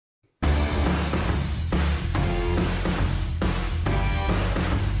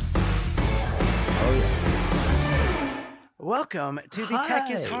Welcome to the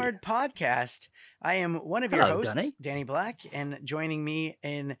Tech is Hi. Hard podcast. I am one of your Hello, hosts, Danny. Danny Black, and joining me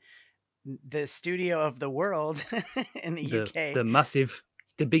in the studio of the world in the UK,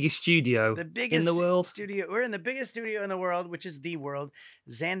 The biggest studio the in the biggest world. studio. We're in the biggest studio in the world, which is the world.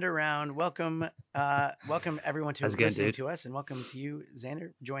 Xander Round. Welcome, welcome everyone to How's it going, listening dude? to us, and welcome to you,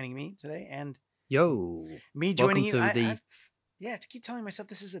 Xander, joining me today, and Yo. me joining you. Welcome to Yeah, to keep telling myself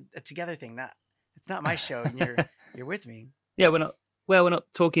this is a together thing. It's not my show, and you're with me. Yeah, we're not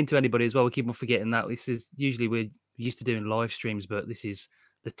talking to anybody as well. We keep on forgetting that. This is usually we're used to doing live streams, but this is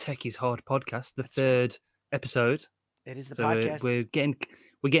the Tech is Hard podcast, the That's third episode. It is the So podcast. we're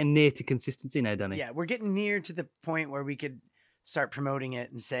getting near to consistency now, Danny. Yeah, we're getting near to the point where we could start promoting it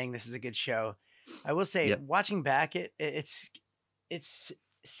and saying this is a good show. I will say, watching back, it's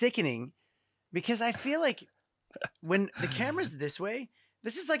sickening because I feel like when the camera's this way,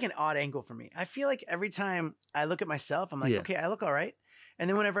 this is like an odd angle for me. I feel like every time I look at myself, I'm like, okay, I look all right. And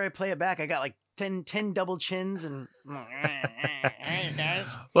then whenever I play it back, I got like 10 double chins and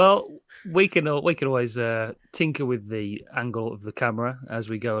well, we can always tinker with the angle of the camera as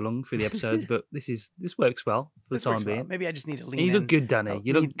we go along through the episodes, but this works well for the time being. Maybe I just need to lean in. You in. look good, Danny.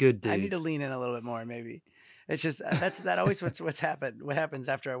 You look good, dude. I need to lean in a little bit more, maybe. It's just that always what's happened. What happens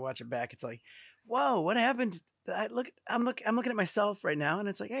after I watch it back? It's like, whoa, what happened? I'm looking at myself right now, and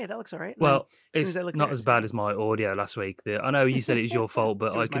it's like, hey, that looks all right. And well, it's not as bad as my audio last week. I know you said it was your fault,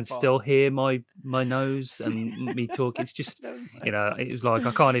 but I can still hear my nose and me talk. It's just it was like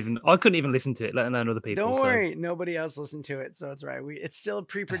I couldn't even listen to it, let alone other people. Don't worry, nobody else listened to it, so it's right. It's still a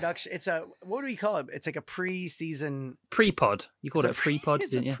pre-production. It's a what do we call it? It's like a pre-season pre-pod. You called it a pre-pod,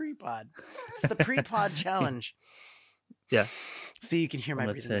 it's didn't you? It's a pre-pod. It's the pre-pod challenge. Yeah. So you can hear my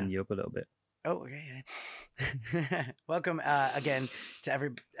breathing. Turn you up a little bit. Oh, okay. Welcome again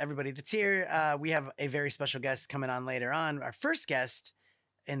to everybody that's here. We have a very special guest coming on later on. Our first guest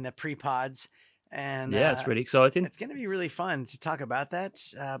in the pre-pods. And it's really exciting. It's going to be really fun to talk about that.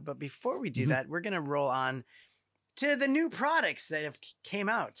 But before we do that, we're going to roll on to the new products that have came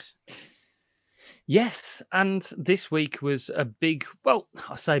out. Yes, and this week was a big, well,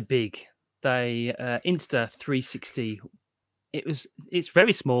 I say big. They Insta360. It's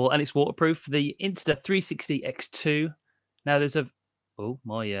very small and it's waterproof. The Insta360 X2. Now there's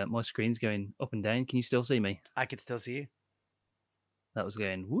my screen's going up and down. Can you still see me? I could still see you. That was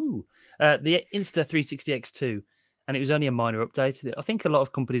going woo. The Insta360 X2, and it was only a minor update. I think a lot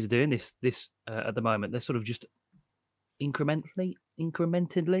of companies are doing this at the moment. They're sort of just incrementally,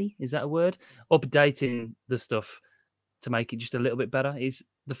 is that a word? Updating the stuff to make it just a little bit better. Is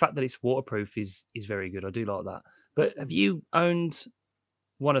the fact that it's waterproof is very good. I do like that. But have you owned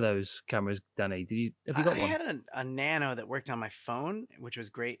one of those cameras, Danny? Have you got one? I had a Nano that worked on my phone, which was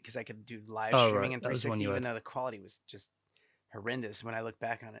great because I could do live streaming in 360, even though the quality was just horrendous when I look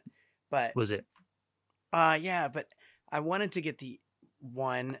back on it. But was it? Yeah, but I wanted to get the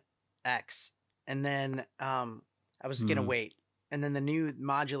 1X, and then I was just gonna wait. And then the new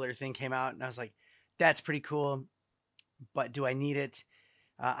modular thing came out, and I was like, "That's pretty cool." But do I need it?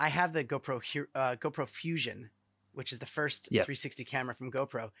 I have the GoPro Fusion, which is the first 360 camera from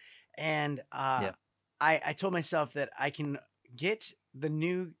GoPro. And I told myself that I can get the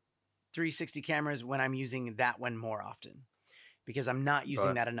new 360 cameras when I'm using that one more often because I'm not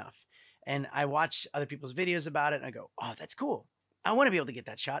using that enough. And I watch other people's videos about it and I go, oh, that's cool. I want to be able to get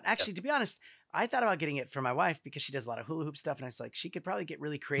that shot. Actually, to be honest, I thought about getting it for my wife because she does a lot of hula hoop stuff. And I was like, she could probably get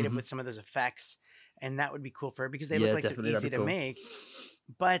really creative with some of those effects. And that would be cool for her because they look like they're easy to make.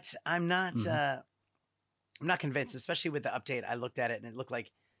 But I'm not convinced, especially with the update. I looked at it and it looked like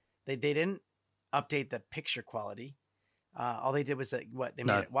they didn't update the picture quality. All they did was they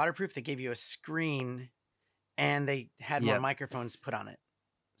made it waterproof. They gave you a screen and they had more microphones put on it.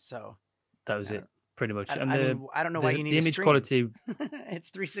 So that was it. Pretty much. I mean, I don't know why you need the image quality.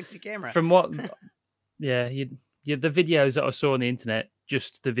 It's 360 camera. From what, the videos that I saw on the internet,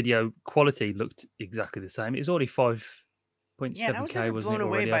 just the video quality looked exactly the same. It was already 5.7K. Yeah, and I was never blown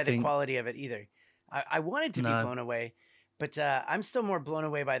away by the quality of it either. I wanted to be blown away, but I'm still more blown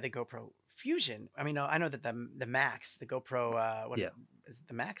away by the GoPro Fusion. I mean, I know that the Max, the GoPro, is it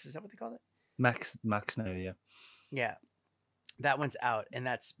the Max? Is that what they call it? Max now, yeah. Yeah, that one's out, and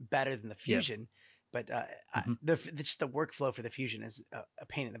that's better than the Fusion. But just the workflow for the Fusion is a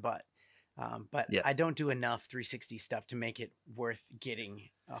pain in the butt. But I don't do enough 360 stuff to make it worth getting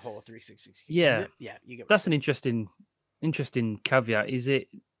a whole 360. Yeah, you get. That's an interesting caveat. Is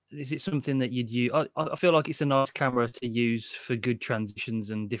it something that you'd use? I feel like it's a nice camera to use for good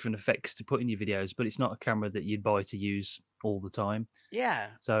transitions and different effects to put in your videos, but it's not a camera that you'd buy to use all the time. Yeah.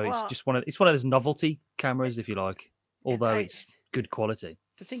 So it's just one of those novelty cameras, if you like. And although it's good quality.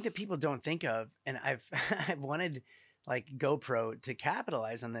 the thing that people don't think of, and I've I've wanted like GoPro to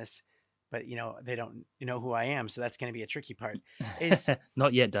capitalize on this, but they don't know who I am, so that's going to be a tricky part. Is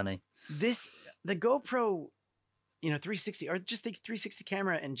Not yet, Danny. the GoPro, 360, or just the 360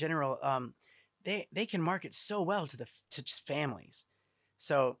 camera in general? They can market so well to just families.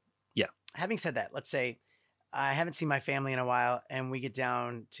 So Yeah. having said that, let's say I haven't seen my family in a while, and we get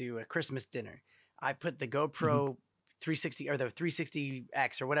down to a Christmas dinner. I put the GoPro 360 or the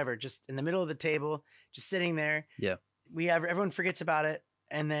 360X or whatever just in the middle of the table, just sitting there. Yeah. Everyone forgets about it,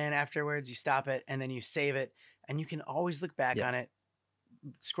 and then afterwards you stop it, and then you save it, and you can always look back on it,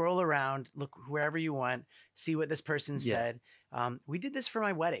 scroll around, look wherever you want, see what this person said. We did this for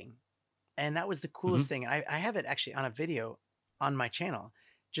my wedding, and that was the coolest thing. I have it actually on a video on my channel,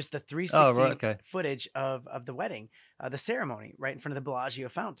 just the 360 footage of the wedding, the ceremony right in front of the Bellagio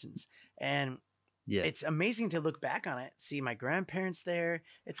fountains. And it's amazing to look back on it, see my grandparents there.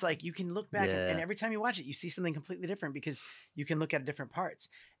 It's like you can look back and every time you watch it, you see something completely different because you can look at different parts.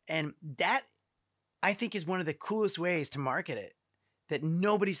 And that, I think, is one of the coolest ways to market it that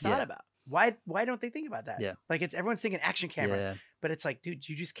nobody's thought about. Why don't they think about that? Yeah. Like everyone's thinking action camera, but it's like, dude,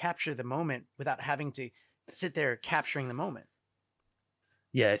 you just capture the moment without having to sit there capturing the moment.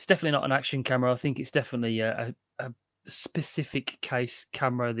 Yeah, it's definitely not an action camera. I think it's definitely a specific case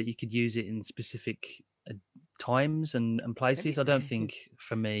camera that you could use it in specific times and places. Maybe, I don't think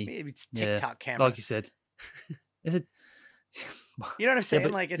for me. Maybe it's TikTok camera. Like you said. Is it? You know what I'm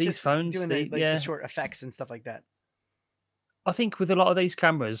saying? Like it's these just phones, doing the short effects and stuff like that. I think with a lot of these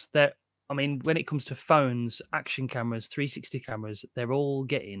cameras, when it comes to phones, action cameras, 360 cameras, they're all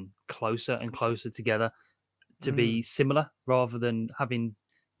getting closer and closer together to be similar rather than having,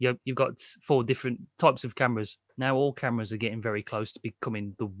 you've got 4 different types of cameras. Now all cameras are getting very close to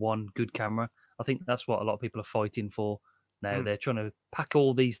becoming the one good camera. I think that's what a lot of people are fighting for now. They're trying to pack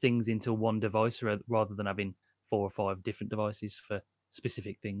all these things into one device rather than having 4 or 5 different devices for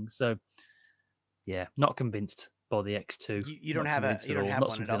specific things. So, yeah, not convinced by the X2. You don't have not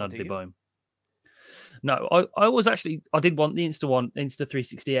one something at all, I'd do be you? buying. No, I did want the Insta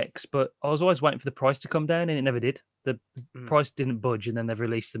 360X, but I was always waiting for the price to come down, and it never did. The price didn't budge, and then they've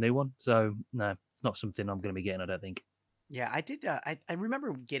released the new one. So no, it's not something I'm going to be getting, I don't think. Yeah, I did. I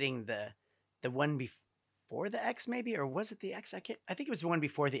remember getting the one before the X, maybe, or was it the X? I think it was the one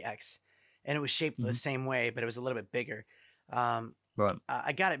before the X, and it was shaped the same way, but it was a little bit bigger. Right.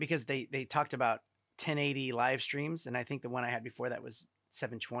 I got it because they talked about 1080 live streams, and I think the one I had before that was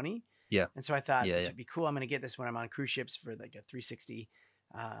 720. Yeah. And so I thought this would be cool. I'm going to get this when I'm on cruise ships for like a 360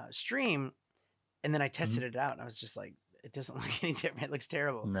 stream. And then I tested it out, and I was just like, it doesn't look any different. It looks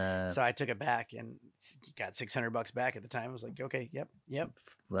terrible. Nah. So I took it back and got $600 back at the time. I was like, okay, yep.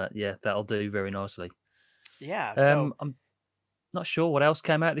 That'll do very nicely. Yeah. So I'm not sure what else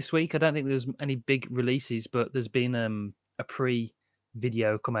came out this week. I don't think there's any big releases, but there's been a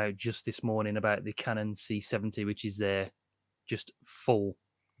pre-video come out just this morning about the Canon C70, which is their just full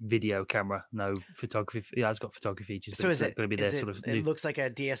video camera, no photography. It has got photography features. So is it going to be their sort of? It looks like a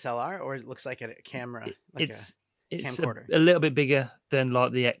DSLR, or it looks like a camera. It's camcorder. A little bit bigger than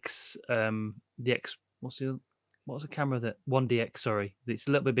like the X. The X. What's the camera that 1DX? Sorry, it's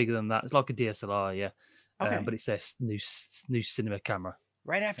a little bit bigger than that. It's like a DSLR, yeah. Okay. But it's their new cinema camera.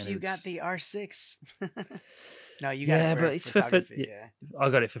 Right after you got the R6. No, you got it for but it's photography. I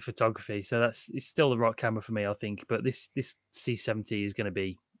got it for photography, so it's still the right camera for me, I think. But this C70 is going to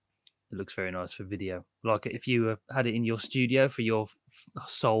be. It looks very nice for video. Like if you had it in your studio for your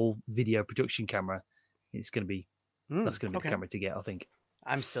sole video production camera, it's going to be that's going to be the camera to get, I think.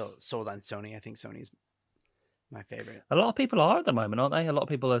 I'm still sold on Sony. I think Sony's my favorite. A lot of people are at the moment, aren't they? A lot of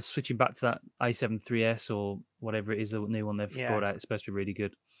people are switching back to that A7 IIIS or whatever it is, the new one they've brought out. It's supposed to be really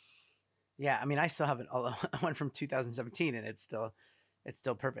good. Yeah, I mean, I still have one from 2017, and it's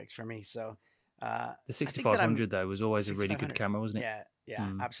still perfect for me. So the 6500 though was always a really good camera, wasn't it? Yeah,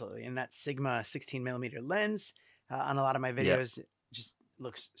 absolutely. And that Sigma 16mm lens on a lot of my videos just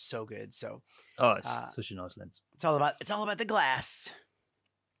looks so good. So it's such a nice lens. It's all about the glass.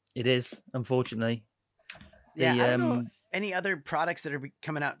 It is, unfortunately. Yeah, I don't know any other products that are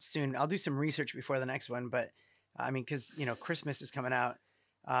coming out soon. I'll do some research before the next one, but I mean, because Christmas is coming out.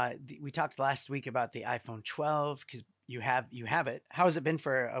 We talked last week about the iPhone 12 because you have it. How has it been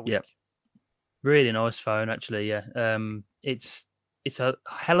for a week? Yep. Really nice phone, actually. Yeah. It's a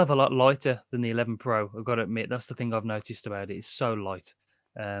hell of a lot lighter than the 11 Pro. I've got to admit, that's the thing I've noticed about it. It's so light.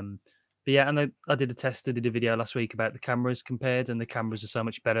 But yeah, and I did a video last week about the cameras compared, and the cameras are so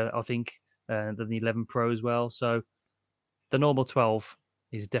much better, I think, than the 11 Pro as well. So the normal 12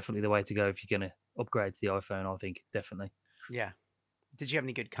 is definitely the way to go if you're going to upgrade to the iPhone. I think definitely. Yeah. Did you have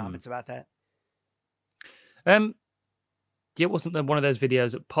any good comments about that? It wasn't one of those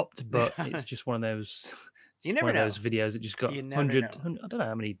videos that popped, but it's just one of those. You never one know. of those videos that just got You never 100. know. I don't know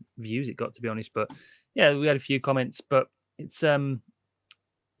how many views it got, to be honest, but yeah, we had a few comments. But it's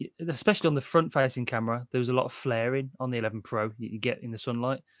especially on the front-facing camera, there was a lot of flaring on the 11 Pro you get in the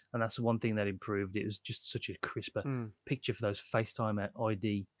sunlight, and that's the one thing that improved. It was just such a crisper picture for those FaceTime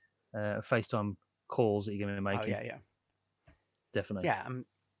ID, FaceTime calls that you're going to be making. Oh yeah. Definitely. Yeah,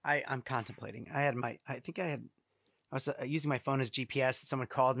 I'm contemplating. I was using my phone as GPS. Someone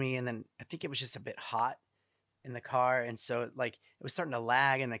called me, and then I think it was just a bit hot in the car, and so like it was starting to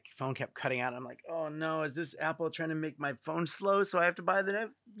lag, and the phone kept cutting out. And I'm like, oh no, is this Apple trying to make my phone slow so I have to buy the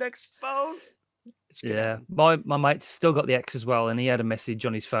next phone? Yeah, my mate's still got the X as well, and he had a message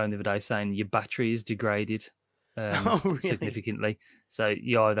on his phone the other day saying your battery is degraded significantly, so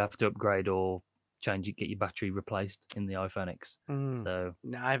you either have to upgrade or change it, get your battery replaced in the iPhone X. So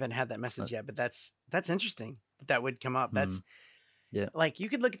no, I haven't had that message yet, but that's interesting that would come up. That's like you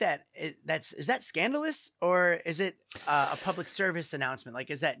could look at that. Is that scandalous, or is it a public service announcement? Like,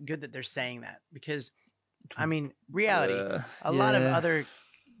 is that good that they're saying that? Because I mean, reality, a lot of other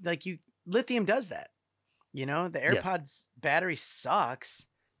lithium does that. You know, the AirPods battery sucks.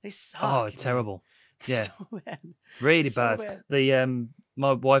 They suck. Oh, terrible. Yeah, so bad. Really bad. The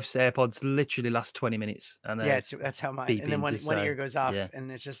my wife's AirPods literally last 20 minutes, and that's how mine. And then one ear goes off,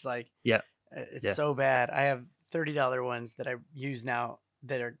 and it's just like it's so bad. I have $30 ones that I use now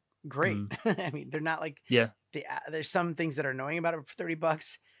that are great. I mean, they're not like there's some things that are annoying about it for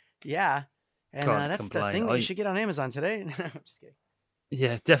 $30. Yeah, and that's the thing that you should get on Amazon today. I'm just kidding.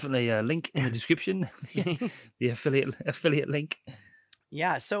 Yeah, definitely. Link in the description. The affiliate link.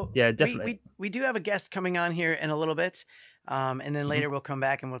 Yeah, so yeah, definitely. We do have a guest coming on here in a little bit, and then later we'll come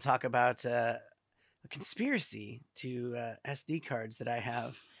back and we'll talk about a conspiracy to SD cards that I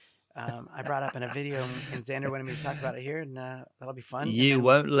have. I brought up in a video, and Xander wanted me to talk about it here, and that'll be fun. You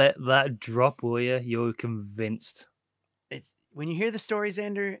won't let that drop, will you? You're convinced. It's when you hear the story,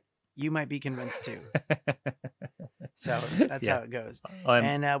 Xander, you might be convinced too. So that's how it goes.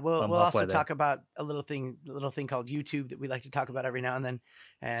 And we'll also talk about a little thing called YouTube that we like to talk about every now and then,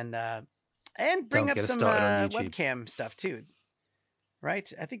 and bring up some webcam stuff too.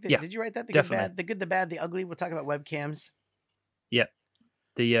 Right? I think did you write that? The good, the bad, the ugly. We'll talk about webcams. Yeah.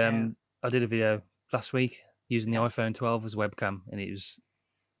 I did a video last week using the iPhone 12 as a webcam, and I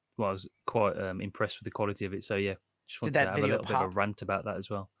was quite impressed with the quality of it. So yeah, just wanted to have a little bit of a rant about that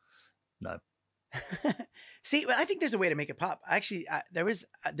as well. No. See, I think there's a way to make it pop. Actually, there was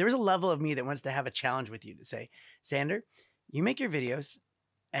a level of me that wants to have a challenge with you to say, Xander, you make your videos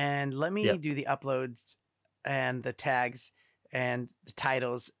and let me do the uploads and the tags and the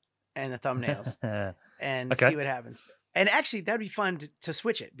titles and the thumbnails and see what happens. And actually, that'd be fun to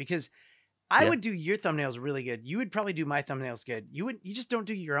switch it, because I would do your thumbnails really good. You would probably do my thumbnails good. You just don't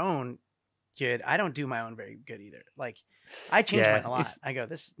do your own good. I don't do my own very good either. Like, I change mine a lot. I go,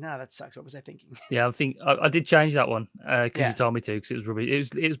 that sucks. What was I thinking? Yeah, I did change that one because you told me to, because it was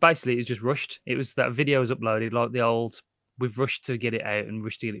rubbish. It was basically just rushed. It was that video was uploaded like the old. We've rushed to get it out and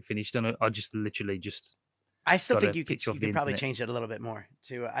rushed to get it finished, and I just literally just. I still think you could probably change it a little bit more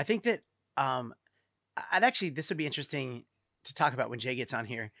too. I think that this would be interesting to talk about when Jay gets on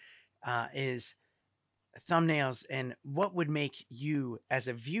here, is thumbnails and what would make you as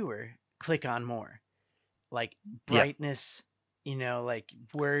a viewer click on more, like brightness, like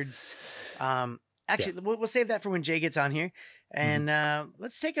words. Actually, we'll save that for when Jay gets on here, and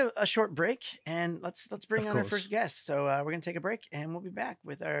let's take a short break, and let's bring on our first guest. So we're gonna take a break, and we'll be back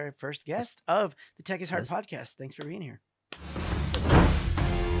with our first guest of the Tech is Hard podcast. Thanks for being here.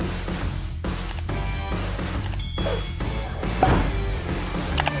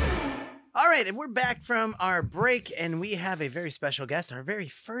 All right, and we're back from our break, and we have a very special guest, our very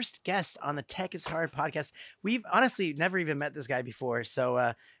first guest on the Tech is Hard podcast. We've honestly never even met this guy before,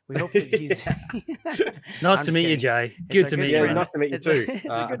 so we hope that he's... Nice to meet you, Jay. Good to meet you. Yeah, nice to meet you too.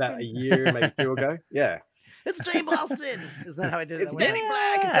 About a year, maybe 2 ago. Yeah. It's Jay Boston. Is that how I did it? It's Danny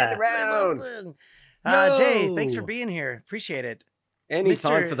Black. It's Andy Brown. Jay, thanks for being here. Appreciate it.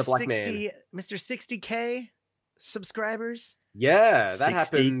 Anytime for the black man. Mr. 60K subscribers. Yeah, that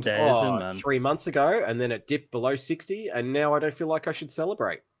happened 3 months ago, and then it dipped below 60, and now I don't feel like I should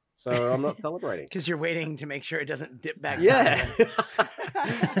celebrate. So I'm not celebrating. Because you're waiting to make sure it doesn't dip back down.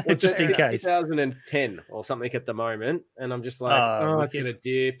 Well, just in case. 2010 or something at the moment, and I'm just like, it's going to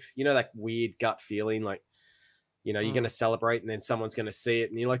dip. You know, that weird gut feeling, like, You know, you're going to celebrate, and then someone's going to see it,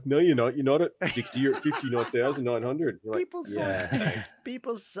 and you're like, "No, you're not. You're not at 60. You're at 59,900." You're like, People suck.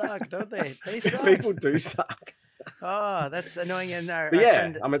 People suck, don't they? They suck. People do suck. Oh, that's annoying. And our yeah,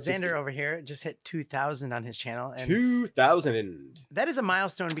 friend I'm at Xander 60. over here just hit 2,000 on his channel. And 2,000. that is a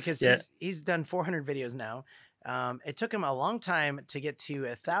milestone because he's done 400 videos now. It took him a long time to get to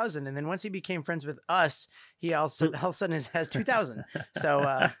 1,000, and then once he became friends with us, he also all of a sudden has 2,000.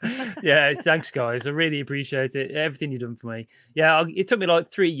 So yeah, thanks guys, I really appreciate it. Everything you've done for me. Yeah, it took me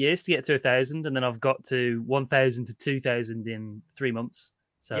like 3 years to get to 1,000, and then I've got to 1,000 to 2,000 in 3 months.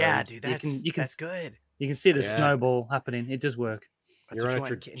 So yeah, dude, that's good. You can see the snowball happening. It does work. That's You're on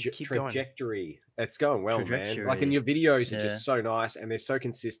a trajectory. It's going well, man. Like, and your videos are just so nice, and they're so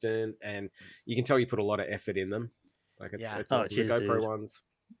consistent, and you can tell you put a lot of effort in them. Like, it's the GoPro ones.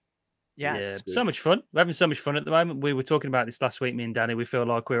 Yes. Yeah, so much fun. We're having so much fun at the moment. We were talking about this last week, me and Danny. We feel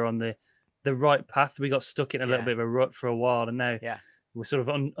like we're on the right path. We got stuck in a little bit of a rut for a while, and now we're sort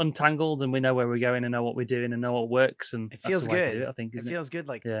of untangled, and we know where we're going and know what we're doing and know what works. And it feels good. Do it, I think it feels good,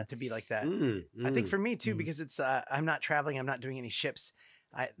 like to be like that. I think for me too, because it's I'm not traveling, I'm not doing any ships.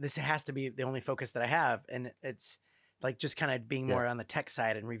 This has to be the only focus that I have, and it's like just kind of being more on the tech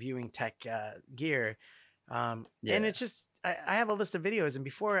side and reviewing tech gear. And it's just I have a list of videos, and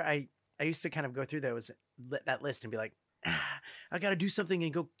before I used to kind of go through that list and be like, I got to do something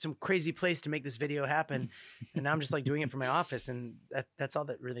and go some crazy place to make this video happen. And now I'm just like doing it from my office, and that's all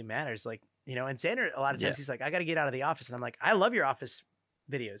that really matters. Like, you know, and Xander, a lot of times he's like, I got to get out of the office. And I'm like, I love your office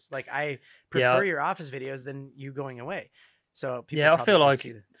videos. Like, I prefer your office videos than you going away. So people I feel like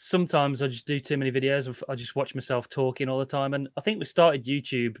sometimes I just do too many videos. I just watch myself talking all the time. And I think we started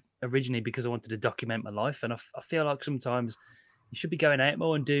YouTube originally because I wanted to document my life. And I feel like sometimes you should be going out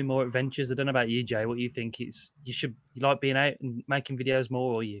more and doing more adventures. I don't know about you, Jay. What you think? You like being out and making videos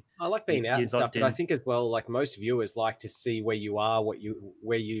more, or you? I like being out and stuff, but I think as well, like most viewers like to see where you are,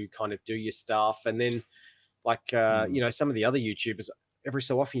 where you kind of do your stuff, and then like you know, some of the other YouTubers, every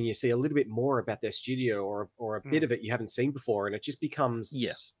so often you see a little bit more about their studio or a bit of it you haven't seen before, and it just becomes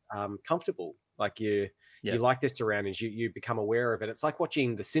comfortable. Like you like this surroundings, you become aware of it. It's like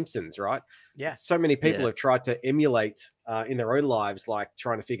watching The Simpsons, right? Yeah. So many people have tried to emulate in their own lives, like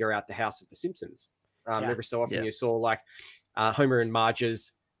trying to figure out the house of The Simpsons. Every so often you saw like Homer and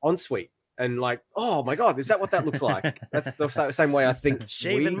Marge's ensuite, and like, oh my God, is that what that looks like? That's the same way I think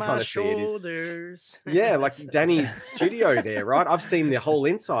shaving my shoulders. Yeah, like Danny's studio there, right? I've seen the whole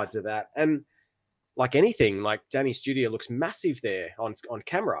insides of that, and like anything, like Danny's studio looks massive there on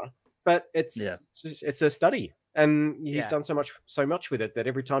camera, but it's a study, and he's done so much with it that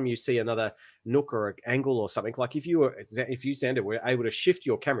every time you see another nook or an angle or something, like if you Xander were able to shift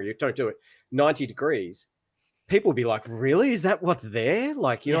your camera, you don't do it 90 degrees. People would be like, really? Is that what's there?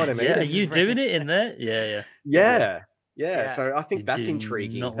 Like, you know what I mean? Yeah, are you doing it in there? Yeah. So I think that's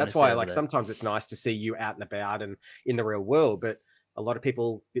intriguing. That's why, like, sometimes it's nice to see you out and about and in the real world, but a lot of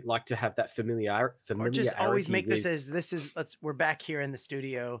people like to have that familiarity. Or just always make we're back here in the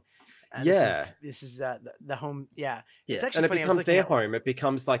studio. This is the home. Yeah. It's actually funny. It becomes their home. It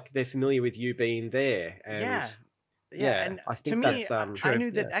becomes like they're familiar with you being there. And and I think to me, I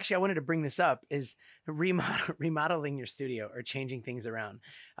knew that actually I wanted to bring this up is remodeling your studio or changing things around.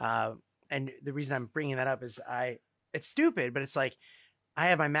 And the reason I'm bringing that up is it's stupid, but it's like I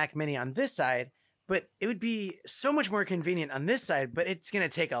have my Mac Mini on this side, but it would be so much more convenient on this side, but it's going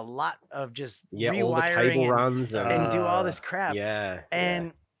to take a lot of just rewiring all the cable runs and do all this crap.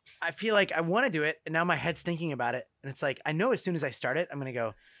 And I feel like I want to do it, and now my head's thinking about it, and it's like I know as soon as I start it, I'm going to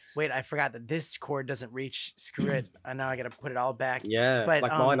go, wait, I forgot that this cord doesn't reach. Screw it. And now I got to put it all back. Yeah. But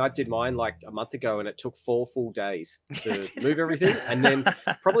like mine, I did mine like a month ago, and it took 4 full days to move everything. And then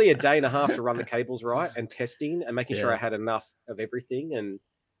probably a day and a half to run the cables right and testing and making sure I had enough of everything. And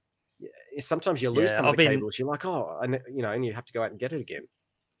sometimes you lose some of the cables. You're like, oh, and you know, and you have to go out and get it again.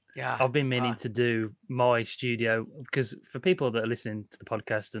 Yeah. I've been meaning to do my studio because for people that are listening to the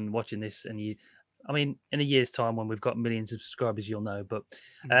podcast and watching this, and I mean, in a year's time when we've got millions of subscribers, you'll know. But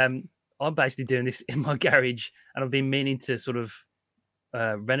I'm basically doing this in my garage, and I've been meaning to sort of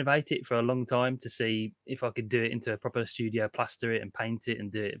renovate it for a long time to see if I could do it into a proper studio, plaster it and paint it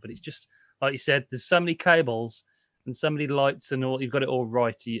and do it. But it's just, like you said, there's so many cables and so many lights and all. You've got it all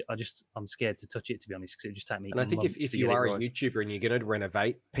right. I'm scared to touch it, to be honest, because it would just take me. And I think if you are a YouTuber and you're going to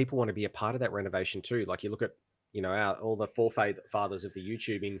renovate, people want to be a part of that renovation too. Like you look at, you know, all the forefathers of the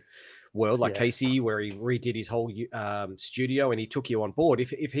YouTubing world, like Casey, where he redid his whole studio and he took you on board.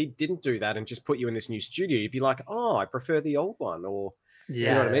 If he didn't do that and just put you in this new studio, you'd be like, oh, I prefer the old one, or you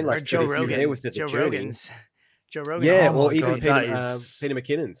know what I mean? Like or Joe Rogan, Joe Rogan's, or even Peter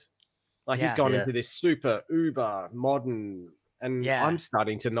McKinnon's. Like he's gone into this super uber modern, and I'm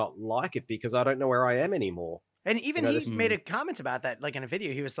starting to not like it because I don't know where I am anymore. And even he made a comment about that, like in a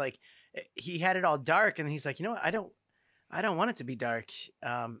video. He was like, he had it all dark, and he's like, you know what, I don't want it to be dark.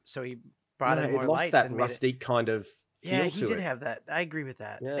 So he brought in more lights. That and rustic kind of feel he did have that. I agree with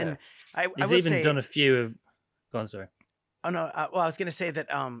that. Yeah. And he's even done a few of. Go on, sorry. Oh no, well I was gonna say that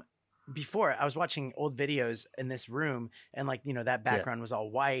before I was watching old videos in this room, and like that background was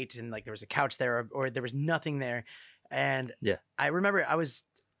all white, and like there was a couch there, or there was nothing there, and I remember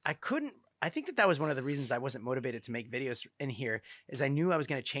I think that was one of the reasons I wasn't motivated to make videos in here, is I knew I was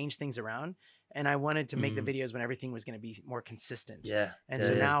going to change things around, and I wanted to make the videos when everything was going to be more consistent. And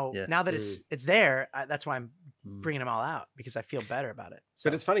so now that it's there, that's why I'm bringing them all out, because I feel better about it.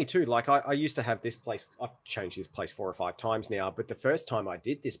 So. But it's funny too. Like I used to have this place. I've changed this place 4 or 5 times now. But the first time I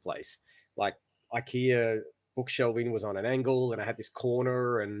did this place, like IKEA bookshelving was on an angle, and I had this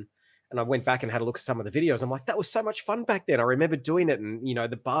corner, and I went back and had a look at some of the videos. I'm like, that was so much fun back then. I remember doing it, and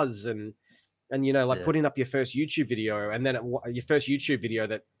the buzz and putting up your first YouTube video, and then your first YouTube video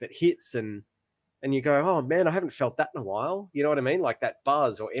that hits, and you go, oh man, I haven't felt that in a while. You know what I mean? Like that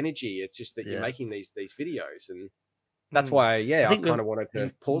buzz or energy. It's just that you're making these videos, and that's why, I kind of wanted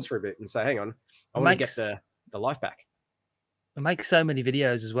to pause for a bit and say, hang on, I want to get the life back. I make so many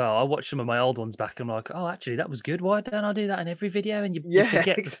videos as well. I watch some of my old ones back, and I'm like, oh, actually, that was good. Why don't I do that in every video? And you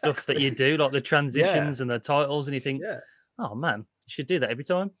forget the stuff that you do, like the transitions and the titles, and you think, oh man, you should do that every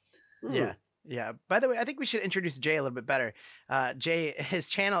time. Yeah. By the way, I think we should introduce Jay a little bit better. Jay, his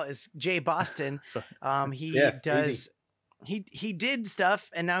channel is Jay Boston. He did stuff,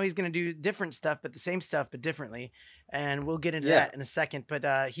 and now he's going to do different stuff, but the same stuff, but differently. And we'll get into that in a second.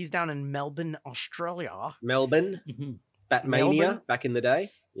 But he's down in Melbourne, Australia. Melbourne. Batmania back in the day.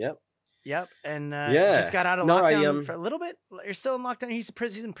 Yep. And just got out of lockdown for a little bit. You're still in lockdown. He's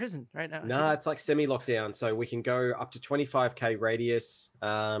in prison right now. No, it's like semi-lockdown. So we can go up to 25K radius.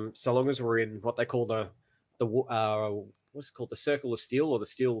 So long as we're in what they call the what's it called? The Circle of Steel, or the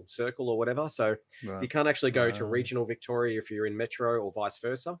Steel Circle, or whatever. So you can't actually go to regional Victoria if you're in Metro, or vice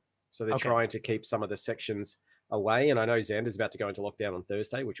versa. So they're trying to keep some of the sections away. And I know Xander's about to go into lockdown on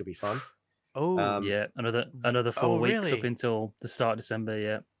Thursday, which will be fun. Another 4 weeks up until the start of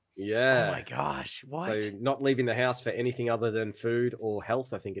December. Yeah. Oh my gosh. What? So not leaving the house for anything other than food or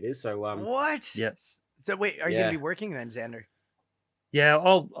health, I think it is. So what? Yes. So wait, are you gonna be working then, Xander? Yeah.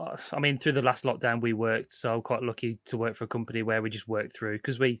 I mean, through the last lockdown, we worked. So I'm quite lucky to work for a company where we just work through,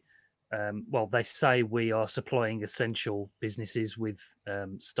 because we, they say we are supplying essential businesses with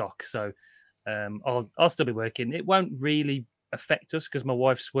stock. So I'll still be working. It won't really affect us because my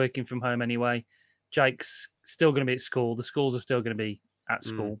wife's working from home anyway. Jake's still going to be at school. The schools are still going to be at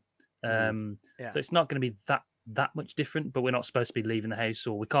school. So it's not going to be that much different, but we're not supposed to be leaving the house,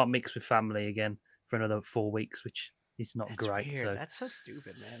 or we can't mix with family again for another 4 weeks, which is not great. Weird. So that's so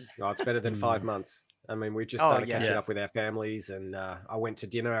stupid, man. No, it's better than 5 months. I mean, we just started catching up with our families, and I went to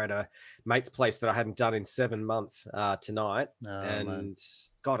dinner at a mate's place that I hadn't done in 7 months tonight, and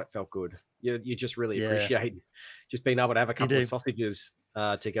God, it felt good. You just really appreciate just being able to have a couple of sausages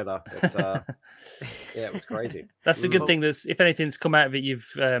together. It's, it was crazy. That's a good thing. That's, if anything's come out of it, you're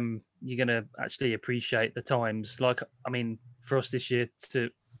gonna actually appreciate the times. Like, I mean, for us this year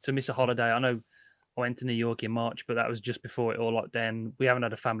to miss a holiday, I know I went to New York in March, but that was just before it all locked down. We haven't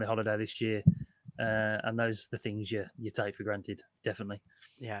had a family holiday this year. And those are the things you take for granted, definitely.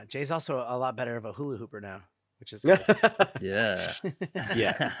 Yeah, Jay's also a lot better of a hula hooper now, which is yeah,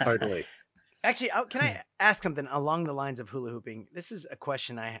 totally. Actually, can I ask something along the lines of hula hooping? This is a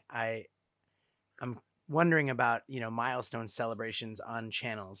question I'm wondering about. Milestone celebrations on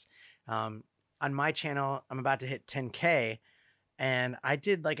channels. On my channel, I'm about to hit 10K, and I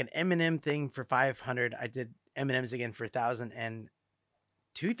did like an Eminem thing for 500. I did M&Ms again for 1,000 and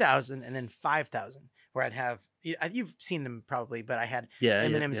 2,000, and then 5,000, where I'd have, you've seen them probably, but I had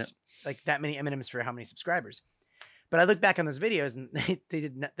M&Ms, like that many M&Ms for how many subscribers. But I look back on those videos, and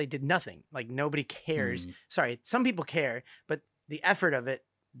they did nothing. Like, nobody cares. Sorry, some people care, but the effort of it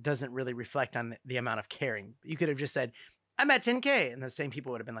doesn't really reflect on the amount of caring. You could have just said, I'm at 10K, and those same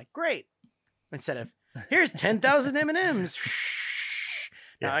people would have been like, great. Instead of, here's 10,000 M&Ms.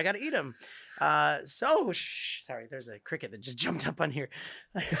 Now I got to eat them. Sorry, there's a cricket that just jumped up on here.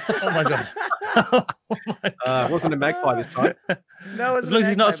 Oh my god! Wasn't a magpie this time. No, as long as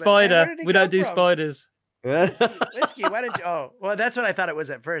he's not a spider, we don't do spiders. Whiskey, why did you? Oh, well, that's what I thought it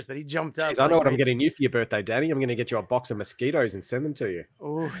was at first, but he jumped up. Jeez, I know what I'm getting you for your birthday, Danny. I'm going to get you a box of mosquitoes and send them to you.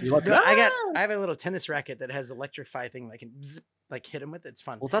 Oh, like, I have a little tennis racket that has electrify thing that I can like hit him with. It's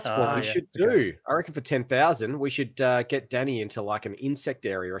fun. Well, that's what we should do. Okay. I reckon for 10,000, we should get Danny into like an insect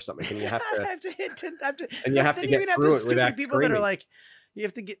area or something. And you have to, I have to hit 10. And you have to get through it without people screaming. That are like, you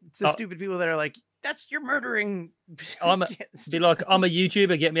have to get the stupid people that are like, you're murdering. Be like, I'm a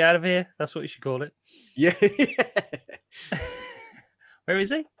YouTuber. Get me out of here. That's what you should call it. Yeah. Where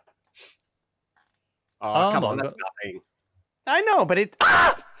is he? Oh, come on, that's nothing. I know, but it.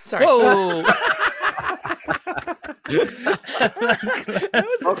 Sorry. Whoa.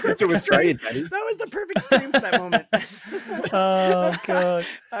 Welcome to Australia, Danny. That was the perfect scream for that moment. Oh god,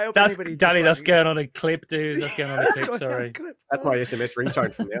 that's Danny. That's going on a clip, dude. That's going on a clip. Sorry, that's my SMS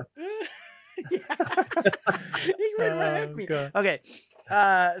ringtone from now. He ran right at me. Okay,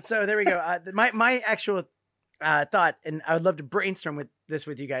 so there we go. My actual thought, and I would love to brainstorm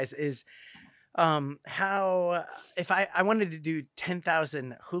with you guys, is how if I wanted to do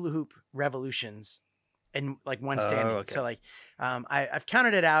 10,000 hula hoop revolutions in like one standing. Okay. So like I've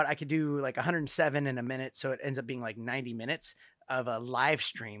counted it out. I could do like 107 in a minute, so it ends up being like 90 minutes of a live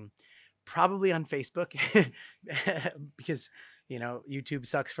stream, probably on Facebook, because YouTube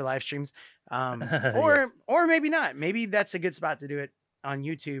sucks for live streams. Or maybe not. Maybe that's a good spot to do it on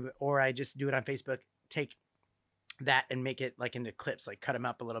YouTube, or I just do it on Facebook. Take that and make it like into clips, like cut them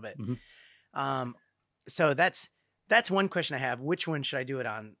up a little bit. Mm-hmm. So that's one question I have. Which one should I do it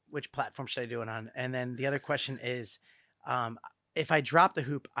on? Which platform should I do it on? And then the other question is, if I drop the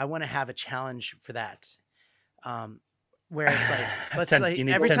hoop, I want to have a challenge for that. Where it's like, let's say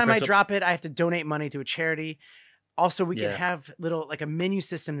every time I drop it, I have to donate money to a charity. Also, we can have like a menu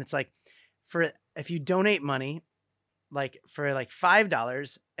system that's like, if you donate money, like for like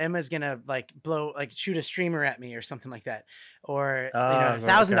 $5, Emma's gonna like shoot a streamer at me or something like that, or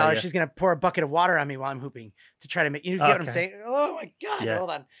 $1,000, she's gonna pour a bucket of water on me while I'm hooping to try to make you get what I'm saying. Oh my god! Hold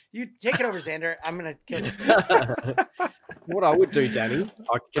on, you take it over, Xander. I'm gonna kill this thing. What I would do, Danny?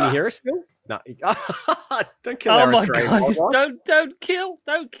 Can you hear us still? No, don't kill our Australian. Oh my god! Don't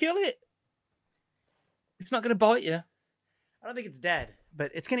kill it. It's not gonna bite you. I don't think it's dead,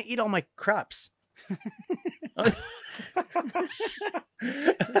 but it's gonna eat all my crops.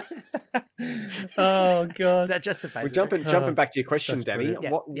 Oh god, that justifies. We're jumping back to your question, Danny.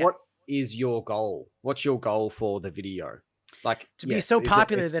 What is your goal? What's your goal for the video? Like to be so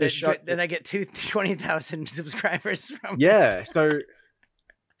popular that I get 20,000 subscribers from. Yeah, so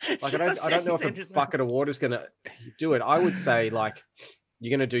like I don't know if a bucket of water is gonna do it. I would say like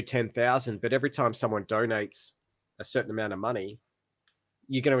you're gonna do 10,000, but every time someone donates a certain amount of money,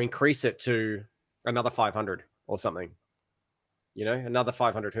 you're going to increase it to another 500 or something. Another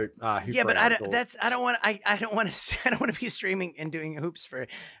 500 hoop. Yeah, but I don't want to be streaming and doing hoops for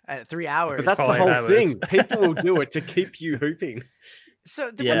 3 hours. But that's the whole thing. People will do it to keep you hooping. So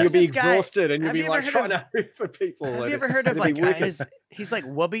and you'll be exhausted, and you'll be like trying to hoop for people. Have you ever heard of like he's like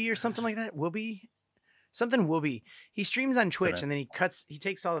Wooby or something like that? Wooby. He streams on Twitch, and then he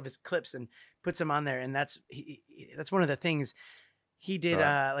takes all of his clips and puts them on there, and that's one of the things he did.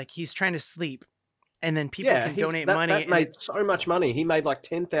 Like he's trying to sleep, and then people can donate money. That made so much money. He made like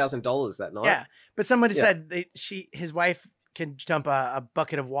 $10,000 that night. Yeah, but somebody said his wife can dump a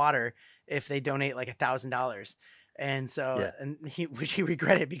bucket of water if they donate like $1,000. And so, and he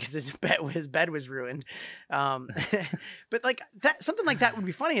regretted because his bed was ruined. But like something like that would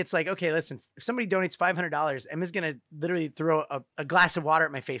be funny. It's like, okay, listen, if somebody donates $500, Emma's going to literally throw a glass of water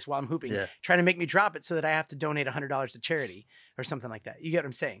at my face while I'm hooping, trying to make me drop it so that I have to donate $100 to charity or something like that. You get what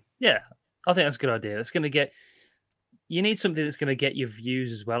I'm saying? Yeah. I think that's a good idea. It's going to you need something that's going to get your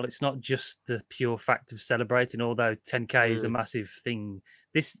views as well. It's not just the pure fact of celebrating, although 10K is a massive thing.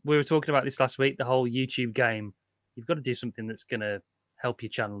 We were talking about this last week, the whole YouTube game. You've got to do something that's going to help your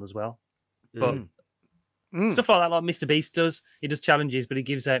channel as well. But stuff like that, like Mr. Beast does, he does challenges, but he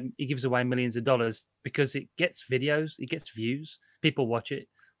gives away millions of dollars because it gets videos, it gets views, people watch it.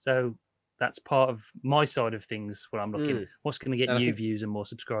 So that's part of my side of things where I'm looking. What's going to get views and more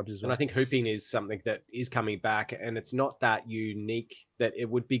subscribers as well. And I think hooping is something that is coming back, and it's not that unique that it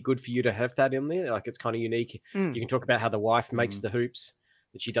would be good for you to have that in there. Like it's kind of unique. You can talk about how the wife makes the hoops,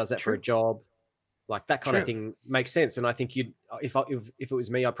 that she does that for a job. Like that kind of thing makes sense. And I think if it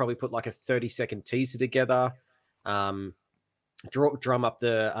was me, I'd probably put like a 30-second teaser together, drum up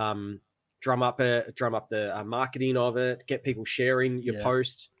the marketing of it, get people sharing your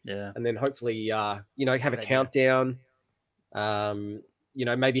post, and then hopefully have a countdown.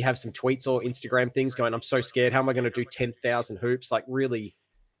 Maybe have some tweets or Instagram things going, I'm so scared. How am I going to do 10,000 hoops? Like really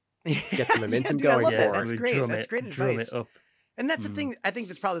get the momentum dude, I going love that. for That's it. great. That's great drum advice. it up. And that's the thing I think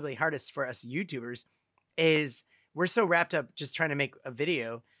that's probably hardest for us YouTubers is we're so wrapped up just trying to make a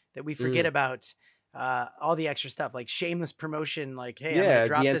video that we forget about all the extra stuff like shameless promotion. Like, hey, I'm gonna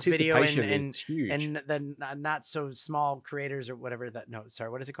drop this video and the not so small creators or whatever that. No, sorry,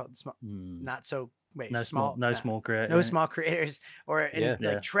 what is it called? Small, not so. Wait, small creators or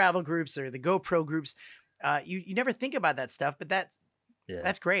like travel groups or the GoPro groups. You never think about that stuff, but that's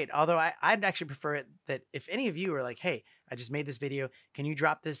great. Although I'd actually prefer it that if any of you are like, hey, I just made this video, can you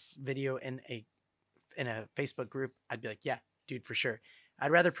drop this video in a Facebook group? I'd be like, yeah, dude, for sure.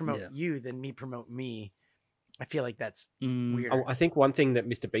 I'd rather promote you than me promote me. I feel like that's weird. I think one thing that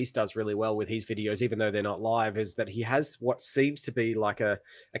Mr. Beast does really well with his videos, even though they're not live, is that he has what seems to be like a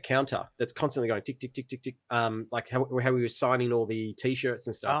counter that's constantly going tick, tick, tick, tick, tick. Like how he was signing all the T-shirts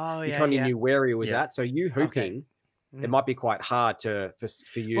and stuff. Oh, you kind of knew where he was at. So you hooping, it might be quite hard for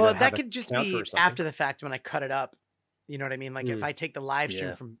you to have that could just be after the fact when I cut it up. You know what I mean? Like if I take the live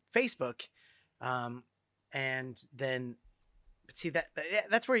stream from Facebook and then... But see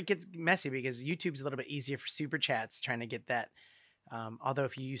that's where it gets messy because YouTube's a little bit easier for super chats trying to get that. Although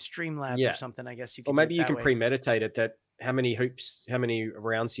if you use Streamlabs or something, I guess you can. Or maybe you can premeditate it that how many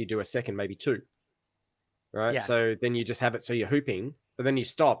rounds do you do a second? Maybe 2. Right. Yeah. So then you just have it so you're hooping, but then you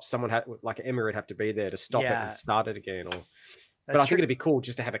stop. Someone like Emma would have to be there to stop it and start it again. But I think it'd be cool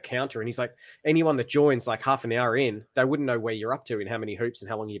just to have a counter. And he's like, anyone that joins like half an hour in, they wouldn't know where you're up to and how many hoops and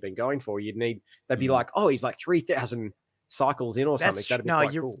how long you've been going for. They'd be like, oh, he's like 3,000 cycles in or something. That'd be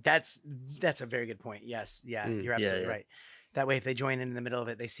quite cool. That's a very good point. Yes. Yeah. You're absolutely right. That way, if they join in the middle of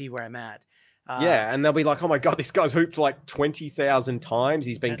it, they see where I'm at. And they'll be like, oh my God, this guy's hooped like 20,000 times.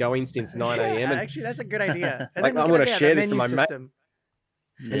 He's been going since 9 a.m. Actually, that's a good idea. Like, I'm going to share this to my mate. And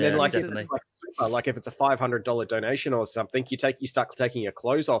then like if it's a $500 donation or something, you start taking your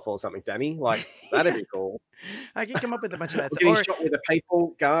clothes off or something, Danny. Like that'd be cool. I can come up with a bunch of that. Or getting shot with a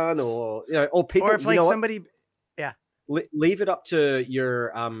paintball gun or people. Or if like somebody... Leave it up to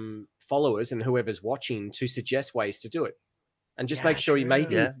your followers and whoever's watching to suggest ways to do it, and just make sure you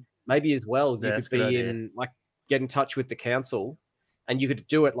maybe as well you could be get in touch with the council, and you could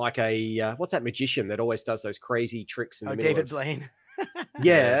do it like a what's that magician that always does those crazy tricks in the middle David Blaine.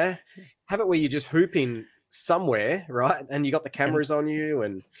 Have it where you're just hooping somewhere, right? And you got the cameras on you,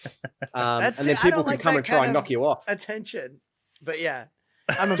 and then people can come and try and knock you off. Attention, but yeah,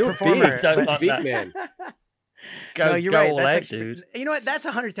 I'm a performer. Big man. No, you're right. That's actually, dude. You know what? That's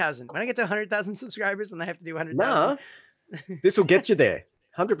 100,000. When I get to 100,000 subscribers, then I have to do 100,000. Nah, this will get you there,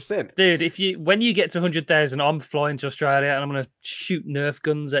 100%. Dude, when you get to 100,000, I'm flying to Australia and I'm gonna shoot Nerf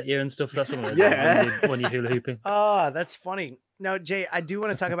guns at you and stuff. That's what I'm gonna do when you're hula hooping. Oh, that's funny. No, Jay, I do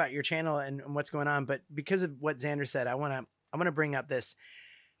want to talk about your channel and what's going on, but because of what Xander said, I want to bring up this.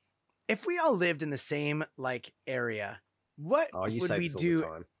 If we all lived in the same like area, what would we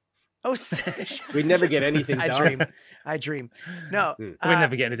do? Oh, we'd never get anything done. I dream. No, we'd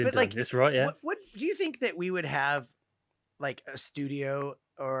never get anything done. That's right. Yeah. What do you think that we would have, like a studio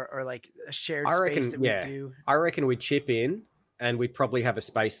or like a shared space that we do? I reckon we'd chip in and we'd probably have a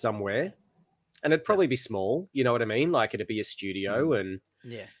space somewhere, and it'd probably be small. You know what I mean? Like it'd be a studio, and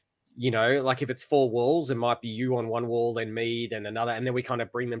like if it's 4 walls, it might be you on one wall, then me, then another, and then we kind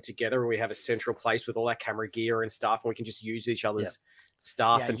of bring them together. And we have a central place with all our camera gear and stuff, and we can just use each other's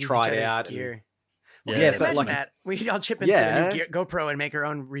stuff and try it out. Gear. So like that. We all chip into the new Gopro and make our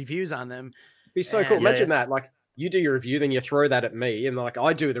own reviews on them. It'd be so cool. Imagine that. Like you do your review, then you throw that at me, and like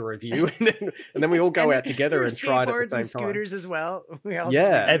I do the review, and then we all go out together and try it at the same and scooters time. As well. We all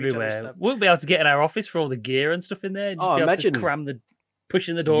everywhere. We'll be able to get in our office for all the gear and stuff in there. Just imagine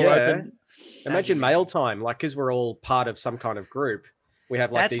pushing the door open. Imagine mail time, like because we're all part of some kind of group. We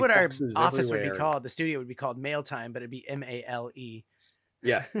have like that's what our office everywhere. would be called. The studio would be called Mail Time, but it'd be MALE.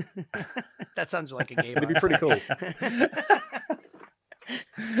 Yeah. That sounds like a game. It'd be pretty cool.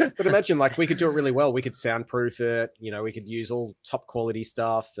 But imagine like we could do it really well. We could soundproof it. We could use all top quality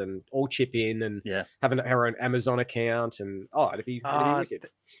stuff and all chip in and have our own Amazon account. And it'd be wicked.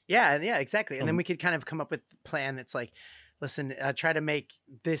 Yeah, exactly. And then we could kind of come up with a plan that's like, listen, try to make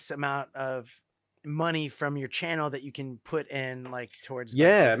this amount of money from your channel that you can put in like towards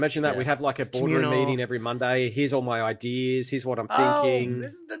imagine that we'd have like a boardroom meeting every Monday. Here's all my ideas, here's what I'm thinking.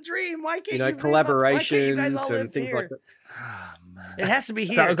 This is the dream. Why can't you collaborations and things here? like that. Oh, man. It has to be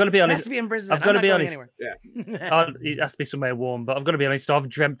here. So I've got to be honest. It has to be in Brisbane. I've got to be honest. Anywhere. It has to be somewhere warm, but I've got to be honest. I've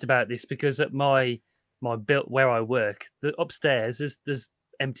dreamt about this because at my built where I work, the upstairs there's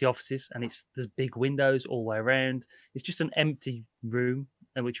empty offices and there's big windows all the way around. It's just an empty room,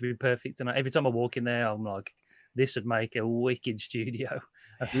 and which would be perfect. And every time I walk in there, I'm like, this would make a wicked studio.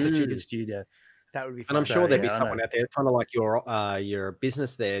 Such a good studio. That would be And fun. I'm sure there'd be I someone know. out there, kind of like your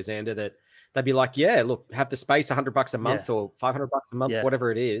business there, Xander, that they'd be like, yeah, look, have the space $100 a month or $500 a month, Yeah.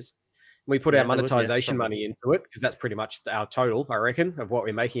 whatever it is. We put Yeah, our they would, yeah, monetization probably. money into it because that's pretty much our total, I reckon, of what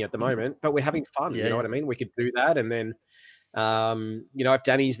we're making at the moment. But we're having fun. Yeah, You know what I mean? We could do that. And then, you know, if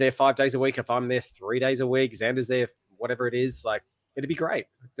Danny's there 5 days a week, if I'm there 3 days a week, Xander's there, whatever it is, like, it'd be great.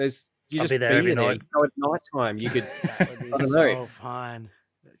 You I'll just be there every night. Go at night time. You could, That would be I don't know. so fun.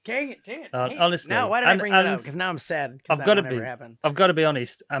 Dang it. Honestly, Now, why did I bring that up? Because now I'm sad. I've got to be. I've got to be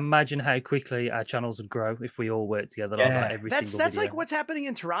honest. Imagine how quickly our channels would grow if we all worked together like that every single That's video. like what's happening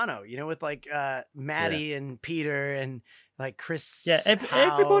in Toronto, you know, with like Maddie and Peter and like Chris. Yeah,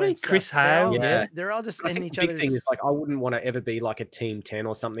 everybody. Chris Howe. They're all just I in think each the big other's. thing is like I wouldn't want to ever be like a team 10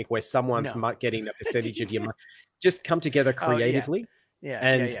 or something where someone's getting a percentage of your money. Just come together creatively.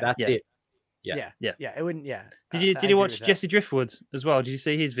 That's it. Yeah. It wouldn't. Yeah. Did you watch Jesse Driftwood as well? Did you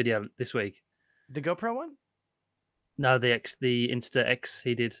see his video this week? The GoPro one? No, the Insta X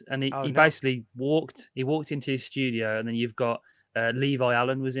he did, and he basically walked. He walked into his studio, and then you've got Levi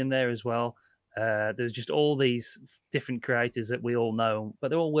Allen was in there as well. There's just all these different creators that we all know, but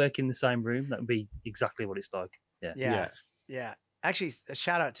they're all working in the same room. That would be exactly what it's like. Yeah. Actually, a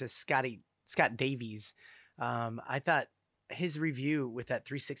shout out to Scott Davies. I thought his review with that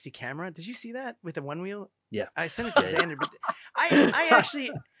 360 camera. Did you see that with the one wheel? Yeah, I sent it to Xander, but I actually,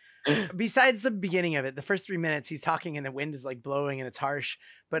 besides the beginning of it, the first 3 minutes he's talking and the wind is like blowing and it's harsh.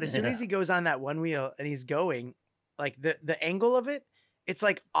 But as soon as he goes on that one wheel and he's going, like the angle of it, it's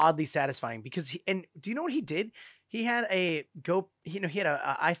like oddly satisfying because and do you know what he did? He had he had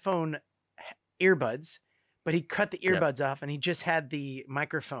a iPhone earbuds, but he cut the earbuds off and he just had the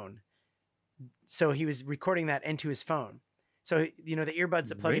microphone. So he was recording that into his phone. So, you know, the earbuds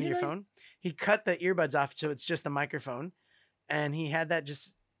that plug into your phone, he cut the earbuds off. So it's just the microphone and he had that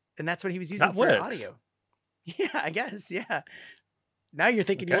and that's what he was using for audio. Yeah, I guess. Yeah. Now you're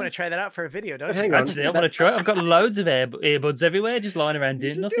thinking you want to try that out for a video, don't you? Actually, I want to try it. I've got loads of earbuds everywhere, just lying around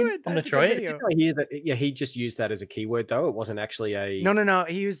doing nothing. I'm going to try it. Did I hear that? Yeah, he just used that as a keyword, though. It wasn't actually a... No.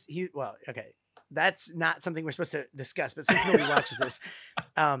 Well, okay. That's not something we're supposed to discuss, but since nobody watches this,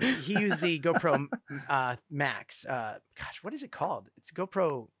 he used the GoPro Max. Gosh, what is it called? It's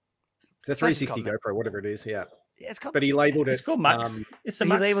GoPro. The 360 GoPro, whatever it is, yeah. It's called, but he labeled it. It's called Max. He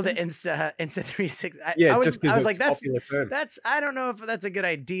labeled it Insta 360. Yeah, I was like, that's. I don't know if that's a good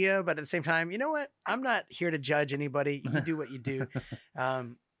idea, but at the same time, you know what? I'm not here to judge anybody. You do what you do.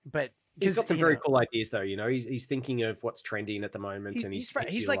 But he's got some very cool ideas, though. You know, he's thinking of what's trending at the moment, and he's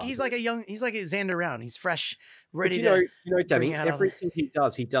like a Xander Round. He's fresh, ready. But you know, Danny. Everything he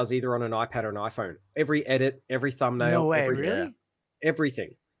does either on an iPad or an iPhone. Every edit, every thumbnail. No way, really?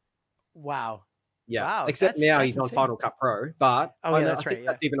 Everything. Wow. Yeah, wow, except now he's on Final Cut Pro, but that's right.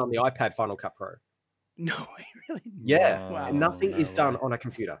 That's even on the iPad Final Cut Pro. No way, really? Yeah, wow. Nothing is done on a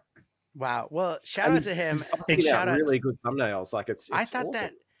computer. Wow. Well, shout out to him. Shout out really good thumbnails. Like it's I thought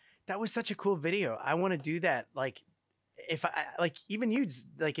awesome. that was such a cool video. I want to do that. Like, if I like even you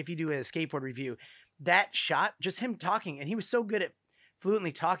like if you do a skateboard review, that shot, just him talking, and he was so good at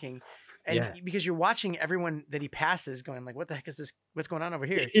fluently talking. And because you're watching everyone that he passes going like, what the heck is this? What's going on over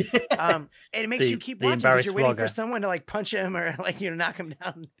here? And it makes you keep watching because you're waiting for someone to like punch him or like, knock him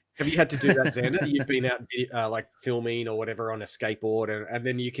down. Have you had to do that, Xander? You've been out like filming or whatever on a skateboard and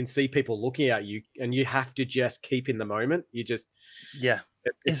then you can see people looking at you and you have to just keep in the moment. You just... Yeah.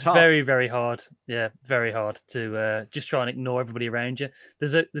 It's tough. very, very hard. Yeah, very hard to just try and ignore everybody around you.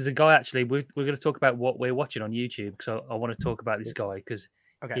 There's a guy, actually, we're going to talk about what we're watching on YouTube because I want to talk about this guy because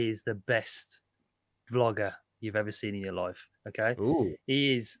he is the best vlogger you've ever seen in your life. Okay. Ooh.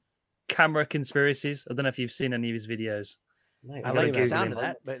 He is Camera Conspiracies. I don't know if you've seen any of his videos. Mate, I like the sound of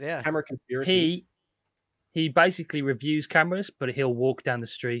that, but yeah. Camera Conspiracies. He basically reviews cameras, but he'll walk down the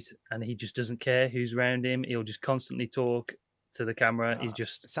street and he just doesn't care who's around him. He'll just constantly talk to the camera. He's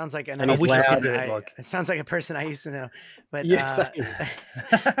just sounds like I wish I could do it. Like it sounds like a person I used to know. But yes,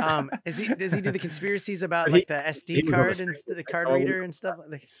 does he do the conspiracies about like the SD card and the card reader and stuff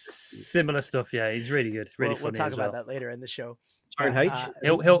like similar stuff? Yeah, he's really good. Really funny. We'll talk about that later in the show.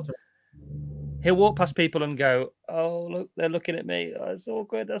 He'll walk past people and go, "Oh, look, they're looking at me. Oh, that's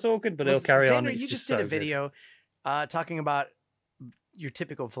awkward. That's awkward." But he'll carry on. You just did a video talking about your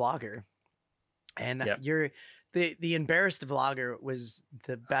typical vlogger, and the embarrassed vlogger was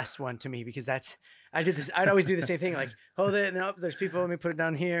the best one to me because I'd always do the same thing, like hold it, and there's people. Let me put it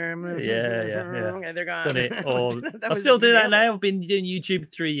down here. Yeah. And they're gone. Done it all. I still do that now. I've been doing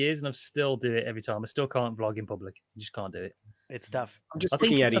YouTube 3 years, and I still do it every time. I still can't vlog in public. I just can't do it. It's tough. I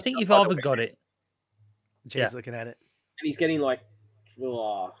think you've either got it. Jay's looking at it. And he's getting like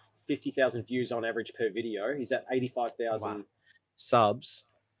 50,000 views on average per video. He's at 85,000 subs.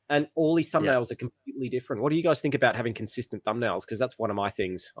 And all his thumbnails are completely different. What do you guys think about having consistent thumbnails? Because that's one of my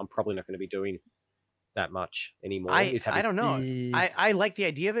things. I'm probably not going to be doing that much anymore. I don't know. I like the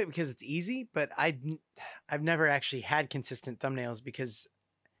idea of it because it's easy, but I've never actually had consistent thumbnails because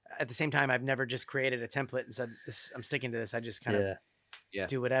at the same time, I've never just created a template and said, I'm sticking to this. I just kind of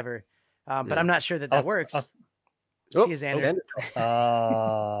do whatever. But I'm not sure that works. See his Xander.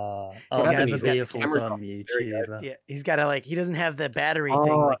 I'll never be a full-time YouTuber. Yeah, he's got to he doesn't have the battery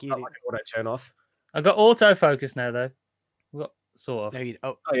thing like you do. Auto turn off. I got autofocus now though. We've got sort of. No, you,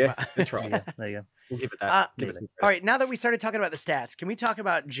 yeah, good try. There you go. We'll give it that. All right, now that we started talking about the stats, can we talk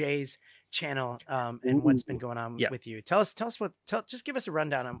about Jay's channel and what's been going on with you? Just give us a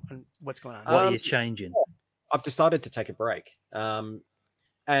rundown on what's going on. What are you changing? I've decided to take a break.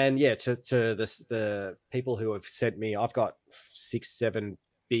 And yeah, to the people who have sent me, I've got 6-7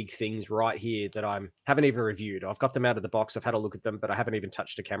 big things right here that I haven't even reviewed. I've got them out of the box. I've had a look at them, but I haven't even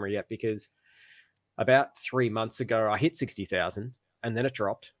touched a camera yet because about 3 months ago, I hit 60,000 and then it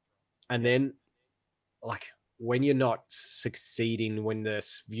dropped. And then when you're not succeeding, when the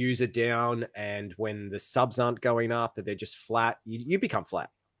views are down and when the subs aren't going up, they're just flat, you become flat.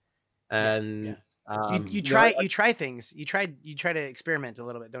 And you try things. You try to experiment a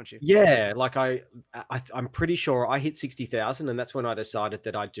little bit, don't you? Yeah, I'm pretty sure I hit 60,000, and that's when I decided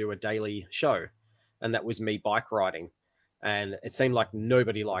that I'd do a daily show, and that was me bike riding, and it seemed like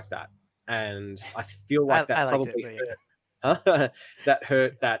nobody liked that, and I feel like that probably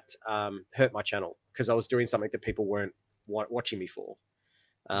hurt my channel because I was doing something that people weren't watching me for,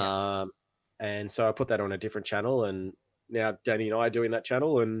 and so I put that on a different channel and. Now Danny and I are doing that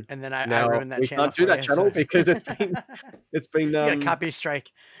channel, and then I ruined that channel. We can't do that channel because it's been you got a copyright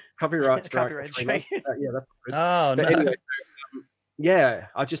strike. Copyright strike. Copyright strike. Yeah, that's good. Oh no. Anyway,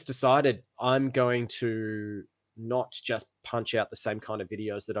 I just decided I'm going to not just punch out the same kind of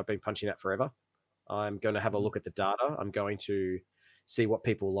videos that I've been punching out forever. I'm going to have a look at the data. I'm going to see what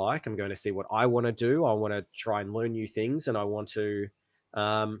people like. I'm going to see what I want to do. I want to try and learn new things, and I want to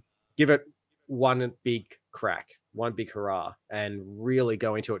give it one big crack. One big hurrah, and really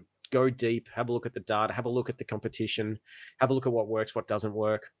go into it, go deep, have a look at the data, have a look at the competition, have a look at what works, what doesn't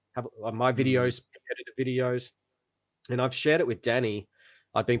work, have my videos, competitive videos. And I've shared it with Danny.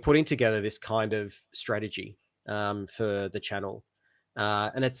 I've been putting together this kind of strategy for the channel.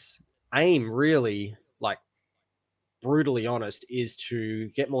 And its aim really, brutally honest, is to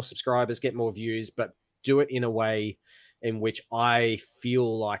get more subscribers, get more views, but do it in a way in which I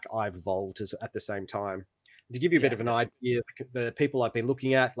feel like I've evolved at the same time. To give you a bit of an idea, the people I've been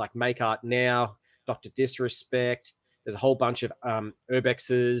looking at, like Make Art Now, Dr. Disrespect, there's a whole bunch of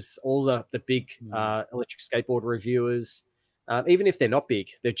Urbexes, all the big electric skateboard reviewers. Even if they're not big,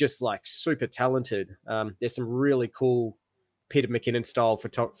 they're just super talented. There's some really cool Peter McKinnon style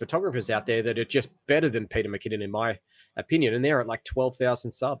photographers out there that are just better than Peter McKinnon, in my opinion. And they're at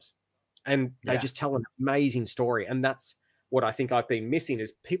 12,000 subs. And they just tell an amazing story. And that's what I think I've been missing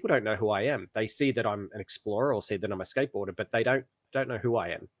is people don't know who I am. They see that I'm an explorer or see that I'm a skateboarder, but they don't know who I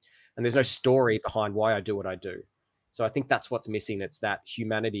am. And there's no story behind why I do what I do. So I think that's what's missing. It's that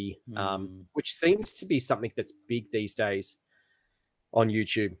humanity, which seems to be something that's big these days on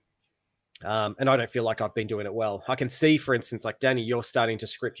YouTube. And I don't feel like I've been doing it well. I can see, for instance, Danny, you're starting to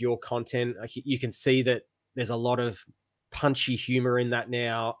script your content. You can see that there's a lot of punchy humor in that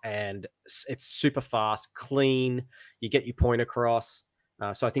now, and it's super fast, clean. You get your point across.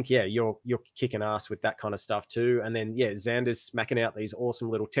 So I think you're kicking ass with that kind of stuff too. And then Xander's smacking out these awesome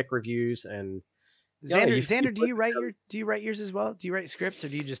little tech reviews. And Xander, do you write yours as well? Do you write scripts or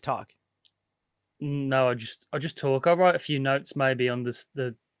do you just talk? No, I just talk. I write a few notes maybe on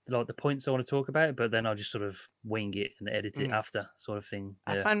the points I want to talk about, but then I'll just sort of wing it and edit it after, sort of thing.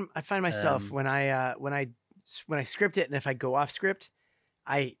 Yeah. I find myself when I script it, and if I go off script,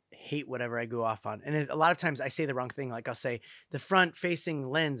 I hate whatever I go off on. And a lot of times I say the wrong thing. I'll say the front facing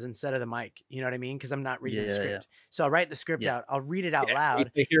lens instead of the mic. You know what I mean? Because I'm not reading the script. So I'll write the script out. I'll read it out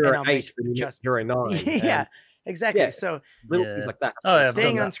loud. And I'll make just you're a 9. Yeah, exactly. So little things like that.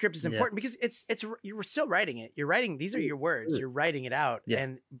 Staying on script is important because it's you're still writing it. You're writing. These are your words. You're writing it out.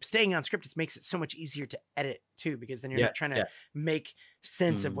 And staying on script, it makes it so much easier to edit too, because then you're not trying to make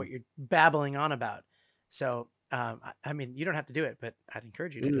sense of what you're babbling on about. So, I mean, you don't have to do it, but I'd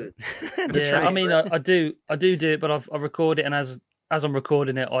encourage you to do it. I mean, I do it, but I record it, and as I'm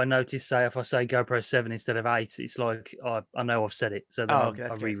recording it, I notice, say, if I say GoPro 7 instead of 8, it's like I know I've said it, so then I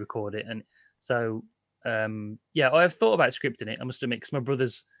re-record it, and so I have thought about scripting it. I must admit, because my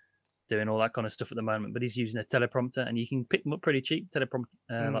brother's doing all that kind of stuff at the moment, but he's using a teleprompter, and you can pick them up pretty cheap. Like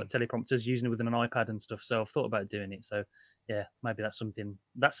teleprompters, using it with an iPad and stuff. So I've thought about doing it. So yeah, maybe that's something.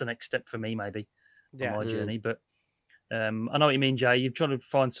 That's the next step for me, maybe on my journey. But I know what you mean, Jay. You're trying to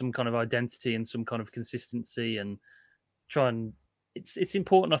find some kind of identity and some kind of consistency, and try and it's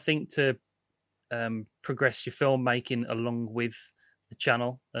important, I think, to progress your filmmaking along with the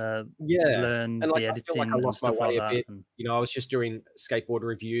channel. Learn and like, the I feel like I editing and lost my stuff way like a bit. that. You know, I was just doing skateboard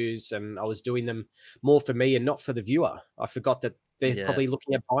reviews, and I was doing them more for me and not for the viewer. I forgot that they're probably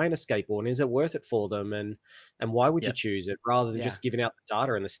looking at buying a skateboard, and is it worth it for them, and why would you choose it, rather than just giving out the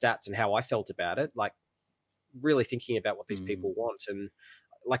data and the stats and how I felt about it. Like, really thinking about what these people want. And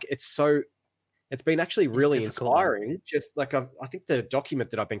like, it's been actually really inspiring. Just like, I think the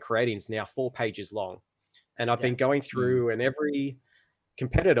document that I've been creating is now 4 pages long, and I've been going through, and every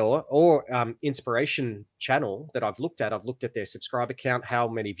competitor or inspiration channel that I've looked at their subscriber count, how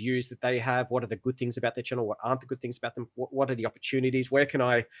many views that they have, what are the good things about their channel, what aren't the good things about them, what are the opportunities, where can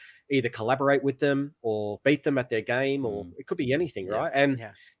I either collaborate with them or beat them at their game, or it could be anything, right? And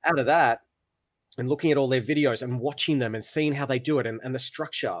out of that, and looking at all their videos and watching them and seeing how they do it, and the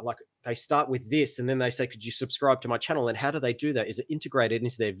structure, like they start with this, and then they say, could you subscribe to my channel? And how do they do that? Is it integrated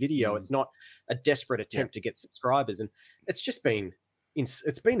into their video? It's not a desperate attempt to get subscribers. And it's just been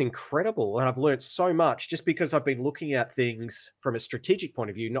incredible. And I've learned so much just because I've been looking at things from a strategic point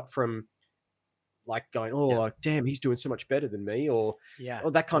of view, not from like going, damn, he's doing so much better than me, or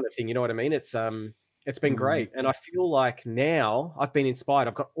that kind of thing. You know what I mean? It's been great. And I feel like now I've been inspired.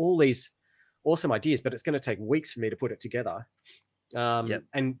 I've got all these awesome ideas, but it's going to take weeks for me to put it together.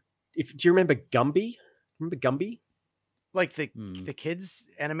 And do you remember Gumby? Remember Gumby? Like the kids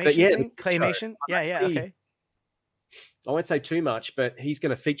animation thing? Claymation? Okay. I won't say too much, but he's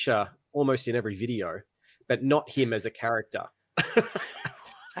going to feature almost in every video, but not him as a character.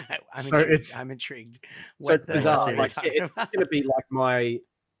 I'm intrigued. So it's bizarre. Like, it's going to be like my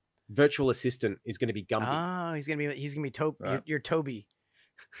virtual assistant is going to be Gumby. Oh, he's going to be Toby. Right. You're Toby.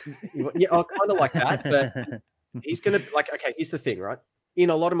 Yeah, kind of like that, but he's going to okay, here's the thing, right? In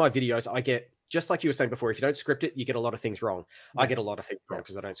a lot of my videos, I get, just like you were saying before, if you don't script it, you get a lot of things wrong. I get a lot of things wrong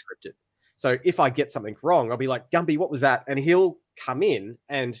because I don't script it. So if I get something wrong, I'll be like, Gumby, what was that? And he'll come in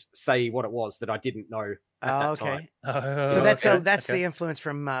and say what it was that I didn't know at that time. So that's the influence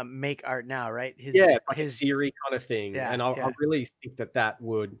from Make Art Now, right? His Siri kind of thing. Yeah, and I really think that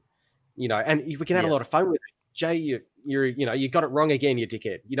would, and we can have a lot of fun with it. Jay, you got it wrong again, you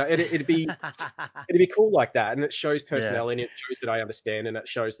dickhead. It'd be cool like that, and it shows personality, and it shows that I understand, and it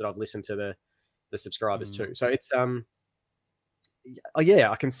shows that I've listened to the subscribers too. So it's I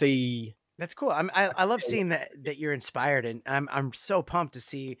can see. That's cool. I love seeing that you're inspired, and I'm so pumped to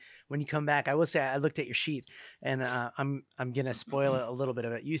see when you come back. I will say I looked at your sheet, and I'm gonna spoil a little bit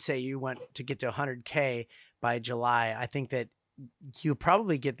of it. You say you want to get to 100K by July. I think that you'll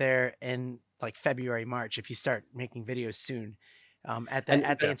probably get there in like February, March if you start making videos soon. At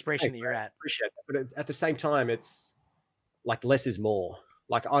the inspiration that you're at. Appreciate that, but at the same time, it's like less is more.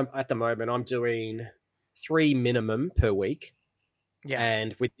 Like at the moment, I'm doing 3 minimum per week. Yeah.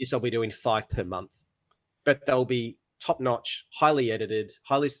 And with this, I'll be doing 5 per month, but they'll be top notch, highly edited,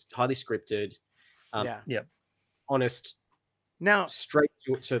 highly scripted. Honest. Now, straight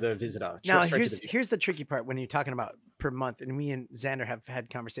to the visitor. Now, here's the tricky part when you're talking about per month. And me and Xander have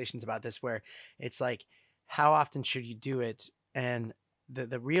had conversations about this where it's like, how often should you do it? And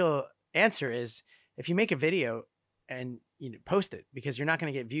the real answer is if you make a video and post it, because you're not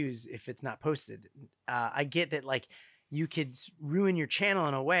going to get views if it's not posted. I get that, like, you could ruin your channel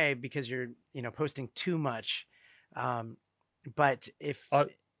in a way because you're, posting too much. But if, go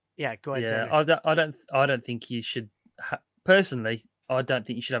ahead. Yeah, I don't think you should. Personally, I don't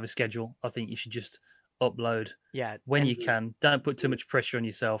think you should have a schedule. I think you should just upload. When you can. Don't put too much pressure on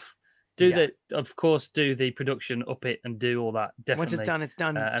yourself. Of course, do the production, up it, and do all that. Definitely. Once it's done, it's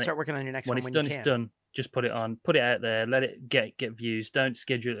done. Start working on your next one. When it's done, it's done. Just put it on, put it out there, let it get views. Don't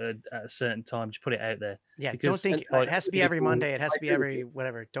schedule it at a certain time. Just put it out there. Yeah, don't think it has to be every Monday. It has to be every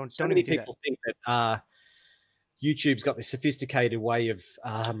whatever. Don't many people think that YouTube's got this sophisticated way of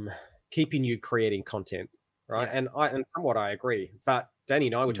keeping you creating content, right? And somewhat I agree. But Danny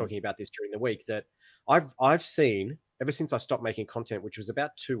and I were talking about this during the week that I've seen ever since I stopped making content, which was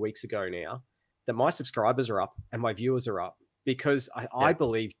about 2 weeks ago now, that my subscribers are up and my viewers are up. Because I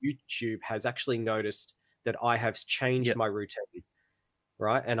believe YouTube has actually noticed that I have changed my routine,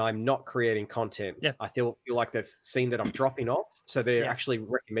 right? And I'm not creating content. Yeah. I feel like they've seen that I'm dropping off, so they're actually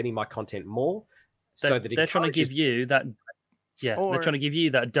recommending my content more. So that they're trying to give you that. Yeah, they're trying to give you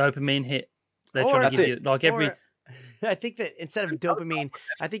that dopamine hit. They're trying to give you like every. I think that instead of dopamine,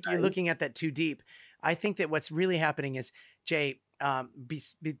 I think you're looking at that too deep. I think that what's really happening is, Jay,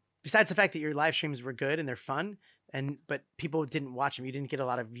 besides the fact that your live streams were good and they're fun, but people didn't watch them, you didn't get a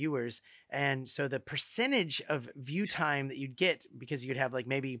lot of viewers, and so the percentage of view time that you'd get, because you'd have like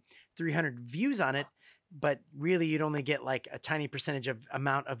maybe 300 views on it, but really you'd only get like a tiny percentage of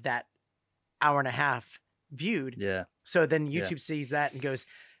amount of that hour and a half viewed. Yeah. So then YouTube sees that and goes,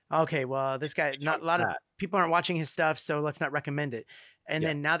 okay, well, this guy, not a lot of people aren't watching his stuff, so let's not recommend it. And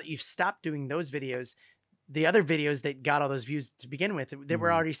then now that you've stopped doing those videos, the other videos that got all those views to begin with, they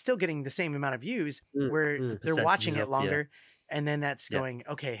were already still getting the same amount of views, where they're watching it longer. And then that's going,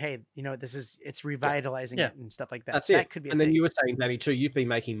 okay, hey, you know, it's revitalizing it and stuff like that. That's so it. That could be. And then you were saying, Danny, too, you've been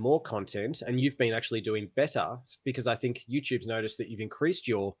making more content and you've been actually doing better, because I think YouTube's noticed that you've increased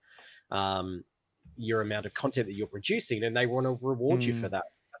your amount of content that you're producing, and they want to reward you for that.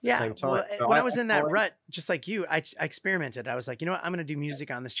 At the same time. Well, so when I was in that rut, just like you, I experimented. I was like, you know what, I'm going to do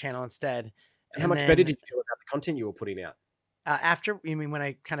music on this channel instead. And how much better did you feel about the content you were putting out? After, you mean when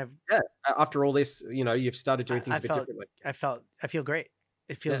I kind of after all this, you know, you've started doing things a bit differently. I feel great.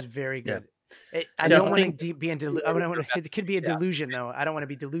 It feels very good. I So don't want to be in it could be a delusion though. I don't want to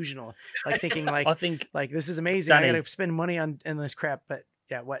be delusional, like thinking like I think like this is amazing. Danny, I got to spend money on this crap, but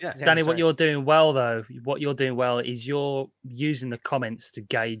Danny, what you're doing well though, is you're using the comments to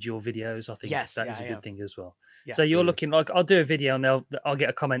gauge your videos. I think that is a good thing as well. Yeah. So you're looking like, I'll do a video and I'll get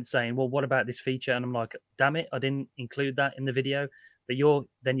a comment saying, well, what about this feature? And I'm like, damn it, I didn't include that in the video. But you're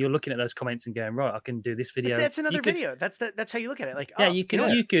looking at those comments and going, right, I can do this video. That's another video. That's how you look at it. Like, you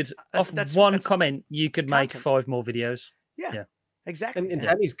could off one comment, you could make 5 more videos. Yeah. Exactly. And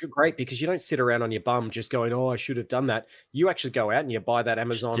Danny's great because you don't sit around on your bum just going, oh, I should have done that. You actually go out and you buy that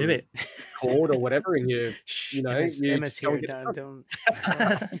Amazon cord or whatever, and you know, Emma's here. Don't.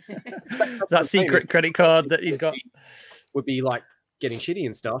 That secret credit card that he's got would be like getting shitty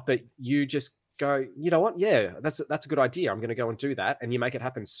and stuff, but you just go, you know what? Yeah, that's a good idea. I'm going to go and do that, and you make it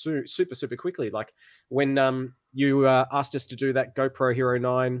happen super quickly. Like when you asked us to do that GoPro Hero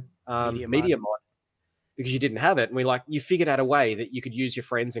 9 media mod. Because you didn't have it, and you figured out a way that you could use your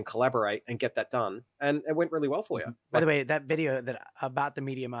friends and collaborate and get that done, and it went really well for you. By the way, that video about the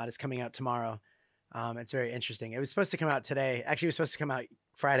media mod is coming out tomorrow. It's very interesting. It was supposed to come out today. Actually, it was supposed to come out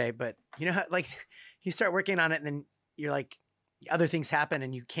Friday, but you know how like you start working on it, and then you're like other things happen,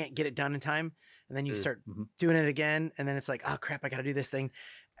 and you can't get it done in time, and then you start doing it again, and then it's like, oh crap, I got to do this thing,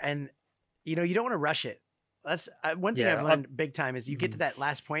 and you know you don't want to rush it. That's one thing I've learned big time is you get to that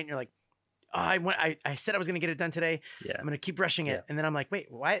last point, and you're like, oh, I said I was going to get it done today. Yeah. I'm going to keep rushing it. And then I'm like, wait,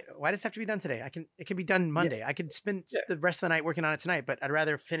 why does it have to be done today? It can be done Monday. Yeah. I could spend the rest of the night working on it tonight, but I'd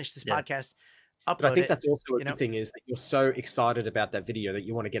rather finish this podcast, upload it. But I think that's also a good thing is that you're so excited about that video that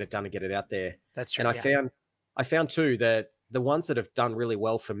you want to get it done and get it out there. That's true. And I found too that the ones that have done really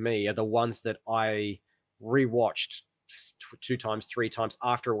well for me are the ones that I rewatched 2 times, 3 times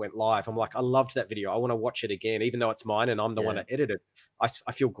after it went live. I'm like, I loved that video. I want to watch it again, even though it's mine and I'm the one that edited it.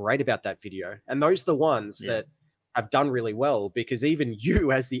 I feel great about that video. And those are the ones that have done really well, because even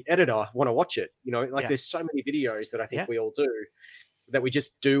you as the editor want to watch it. You know, like there's so many videos that I think we all do that we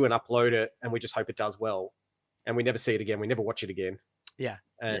just do and upload it and we just hope it does well. And we never see it again. We never watch it again. Yeah.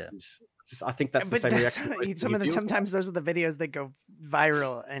 And I think that's the same reaction. Sometimes those are the videos that go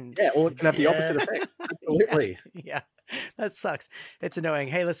viral, and or it can have the opposite effect. Absolutely. Yeah. That sucks. It's annoying.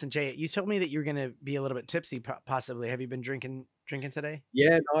 Hey, listen, Jay, you told me that you're going to be a little bit tipsy, possibly. Have you been drinking today?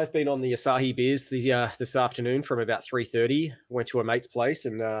 Yeah, no, I've been on the Asahi beers this afternoon from about 3:30. Went to a mate's place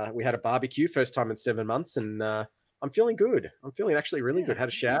and we had a barbecue, first time in 7 months, and I'm feeling good. I'm feeling actually really good. Had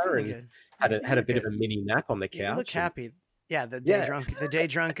a shower and had a bit of a mini nap on the couch. You look happy. Yeah, the day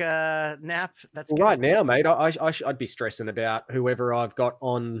drunk nap. That's good. Right now, mate. I'd be stressing about whoever I've got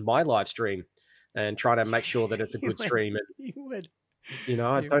on my live stream and trying to make sure that it's a good stream. And you would. You know,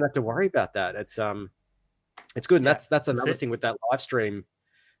 I don't have to worry about that. It's good. And that's another thing with that live stream.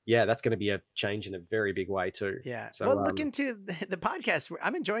 Yeah, that's going to be a change in a very big way too. Yeah. So, well, look into the podcast.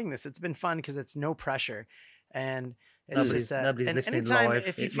 I'm enjoying this. It's been fun because it's no pressure, and it's nobody's listening live.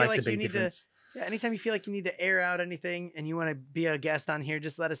 If you it feel makes like a big you need difference. anytime you feel like you need to air out anything and you want to be a guest on here,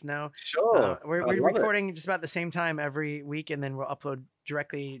 just let us know. Sure. We're recording just about the same time every week, and then we'll upload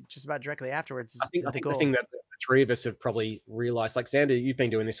directly afterwards. I think the thing that the 3 of us have probably realized, like Xander, you've been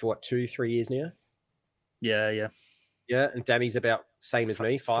doing this for what, 2-3 years now? Yeah. Yeah, and Danny's about same as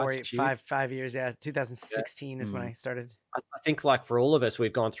me, 5 years. Yeah, 2016 is when I started. I think like for all of us,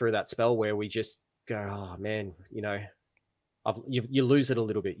 we've gone through that spell where we just go, oh man, you know, you lose it a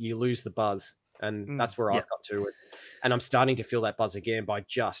little bit. You lose the buzz. And that's where I've got to. And I'm starting to feel that buzz again by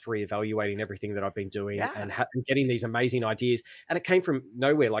just reevaluating everything that I've been doing and getting these amazing ideas. And it came from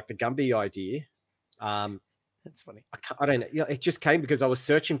nowhere, like the Gumby idea. That's funny. I don't know. Yeah, it just came because I was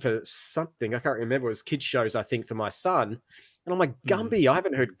searching for something. I can't remember. It was kids shows, I think, for my son. And I'm like, Gumby. I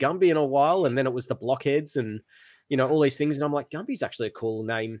haven't heard Gumby in a while. And then it was the Blockheads and, you know, all these things. And I'm like, Gumby's actually a cool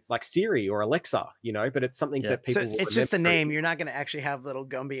name, like Siri or Alexa, you know, but it's something that people. So it's just the name. You're not going to actually have little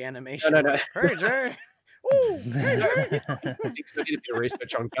Gumby animation. No. Hey, Jay. Ooh, hey, Jay. I did a bit of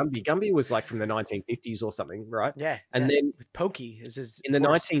research on Gumby. Gumby was like from the 1950s or something, right? Yeah. And then Pokey is his. In the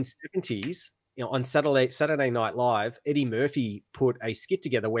 1970s, you know, on Saturday Night Live, Eddie Murphy put a skit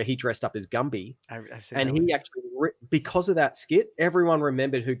together where he dressed up as Gumby. I've seen and that he one. actually, because of that skit, everyone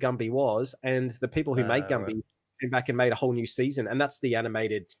remembered who Gumby was, and the people who made Gumby came back and made a whole new season, and that's the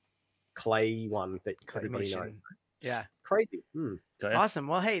animated clay one that everybody knows. Yeah. Crazy. Awesome.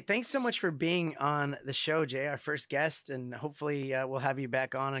 Well, hey, thanks so much for being on the show, Jay, our first guest, and hopefully we'll have you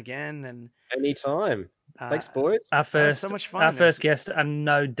back on again. And anytime. Thanks, boys. Our first, so much fun. Our first guest, and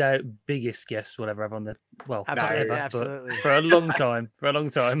no doubt biggest guest we'll ever have on the absolutely. For a long time.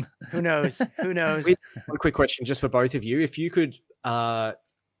 Who knows? Who knows? One quick question, just for both of you: if you could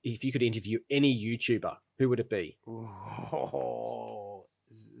interview any YouTuber, who would it be?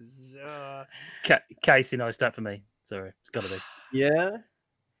 Casey Neistat for me. Sorry, it's got to be. Yeah.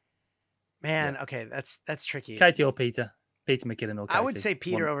 Man, okay, that's tricky. Katie or Peter. Peter McKinnon or Casey. I would say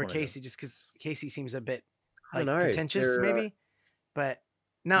Peter over Casey just because Casey seems a bit pretentious, maybe. But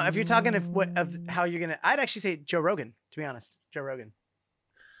no, if you're talking of how you're gonna, I'd actually say Joe Rogan. To be honest, Joe Rogan.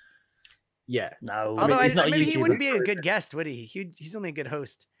 Yeah. No. Although maybe he wouldn't be a good guest, would he? He's only a good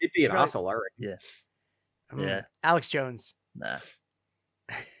host. He'd be an asshole, I reckon. Yeah. Yeah. Alex Jones. Nah.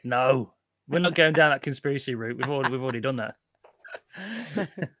 No. We're not going down that conspiracy route. We've already done that.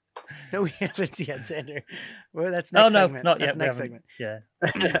 No, we haven't yet, Sander. Well, that's next segment. Not that's yet. Next segment. Yeah.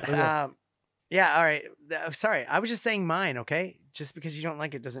 Yeah. All right. Sorry, I was just saying mine. Okay, just because you don't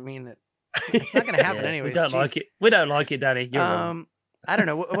like it doesn't mean that it's not going to happen anyways. We don't like it. We don't like it, Danny. You're wrong. I don't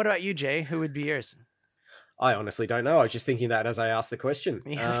know. What about you, Jay? Who would be yours? I honestly don't know. I was just thinking that as I asked the question.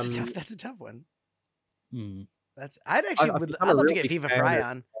 Yeah, that's a tough one. I'd love to get Viva Fry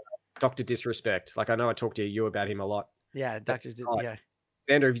on. Dr. Disrespect. Like, I know I talked to you about him a lot. Yeah, yeah.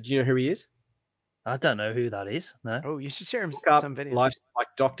 Xander, do you know who he is? I don't know who that is. No. Oh, you should share him some videos. Like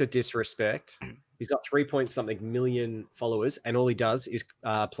Dr. Disrespect. He's got 3-point-something million followers, and all he does is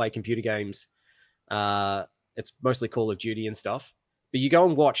play computer games. It's mostly Call of Duty and stuff. But you go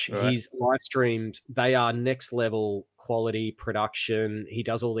and watch his live streams. They are next level quality production. He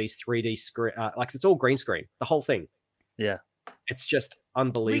does all these 3D screen, like it's all green screen, the whole thing. Yeah. It's just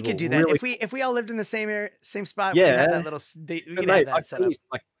unbelievable. We could do that really... if we all lived in the same spot. Yeah, we could have that little. We could have that set up.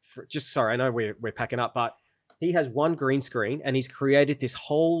 Sorry, I know we're packing up, but he has one green screen and he's created this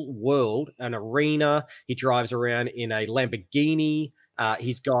whole world, an arena. He drives around in a Lamborghini.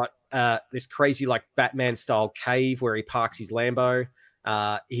 He's got this crazy like Batman style cave where he parks his Lambo.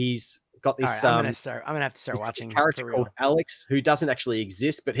 He's got this. Right, I'm gonna have to start watching. This character called Alex, who doesn't actually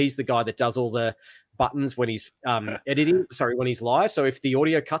exist, but he's the guy that does all the buttons when he's editing. Sorry, when he's live. So if the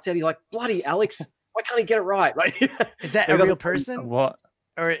audio cuts out, he's like, "Bloody Alex, why can't he get it right?" Like, is that a real person? What?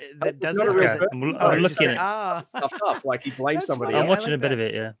 Or that doesn't? I'm looking at stuff up. Like he blames somebody. I'm watching a bit of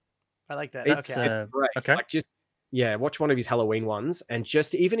it. Yeah, I like that. It's great. Okay. Like watch one of his Halloween ones, and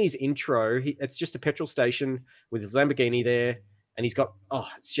just even his intro. It's just a petrol station with his Lamborghini there, and he's got.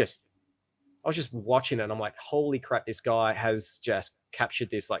 I was just watching it and I'm like, holy crap, this guy has just captured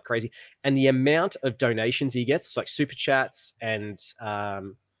this like crazy. And the amount of donations he gets, like super chats, and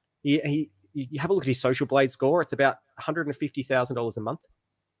you have a look at his Social Blade score. It's about $150,000 a month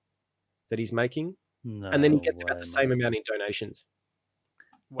that he's making. And then he gets about the same amount in donations.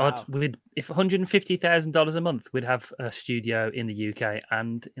 Wow. If $150,000 a month, we'd have a studio in the UK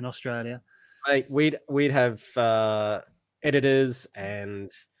and in Australia. We'd have editors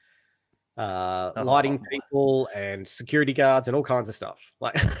and lighting people and security guards and all kinds of stuff.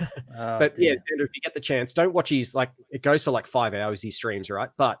 Like, but yeah, Xander, if you get the chance, don't watch his it goes for like 5 hours. He streams, right?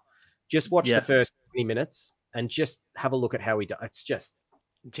 But just watch the first 20 minutes and just have a look at how he does. It's just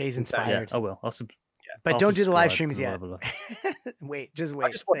Jay's inspired. Yeah, I will. Awesome. But don't do the live streams yet. Wait.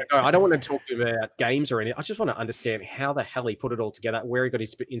 I don't want to talk about games or anything. I just want to understand how the hell he put it all together, where he got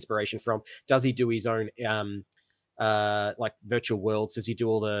his inspiration from. Does he do his own like virtual worlds? Does he do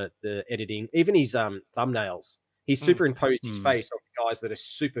all the editing? Even his thumbnails. He's superimposed his face on guys that are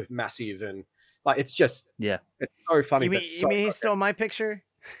super massive, and like it's just it's so funny. You mean he stole my picture?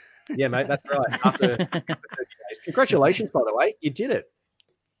 Yeah, mate, that's right. After 30 days. Congratulations, by the way, you did it.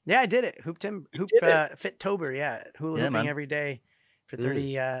 Yeah, I did it. Fittober. Yeah, hula Yeah, hooping man. every day for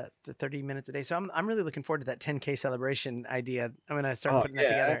 30 minutes a day. So I'm really looking forward to that 10K celebration idea. I'm gonna start putting that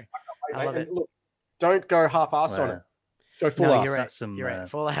together. I love it. Look, don't go half-assed on it. Go full No, ass. you're right. That's some, You're right.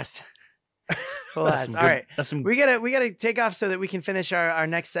 Full ass. Full That's ass. some All good- right. that's some- We gotta take off so that we can finish our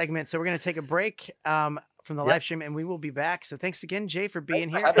next segment. So we're gonna take a break from the live stream, and we will be back. So thanks again, Jay, for being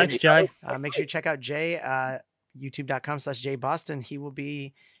here. Thanks, Jay. Make sure you check out Jay, youtube.com/JayBoston.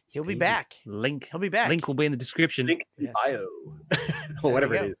 He'll be back. Link. He'll be back. Link will be in the description. Link in Yes. bio. Or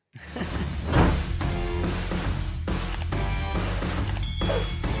whatever There it we is.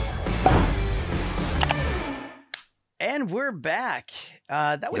 And we're back.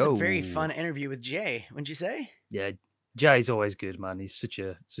 That was a very Yo. fun interview with Jay. Wouldn't you say? Yeah, Jay's always good, man. He's such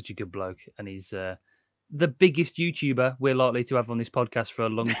a good bloke, and he's the biggest YouTuber we're likely to have on this podcast for a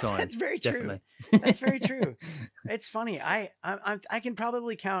long time. That's very true. Definitely. That's very true. It's funny. I can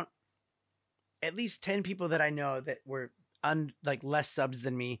probably count at least 10 people that I know that were less subs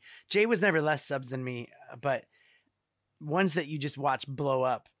than me. Jay was never less subs than me, but ones that you just watch blow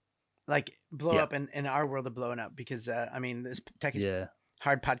up, up in our world of blowing up because this Tech is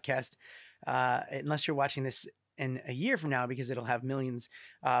Hard podcast. Unless you're watching this in a year from now, because it'll have millions.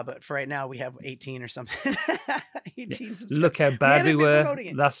 But for right now, we have 18 or something. 18 subscribers. Look how bad we were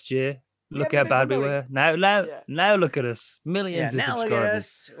it. last year. Look how bad we were. Now look at us. Millions of now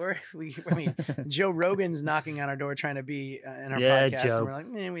subscribers. Look at us. Joe Rogan's knocking on our door trying to be in our Yeah, podcast. Joe. And we're like,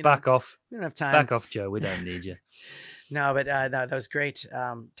 we Back off. We don't have time. Back off, Joe. We don't need you. No, but that was great.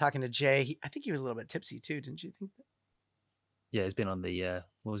 Talking to Jay. I think he was a little bit tipsy too. Didn't you think? Yeah, he's been on the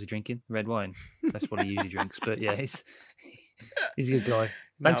what was he drinking? Red wine. That's what he usually drinks. But yeah, he's a good guy.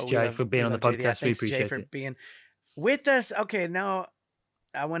 Thanks, Jay, for being on the podcast. Thanks, we appreciate Jay, for it. being with us. Okay, now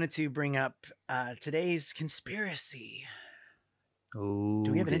I wanted to bring up today's conspiracy. Oh,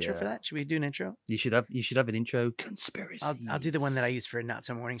 do we have an intro for that? Should we do an intro? You should have an intro. Conspiracy. I'll do the one that I use for Not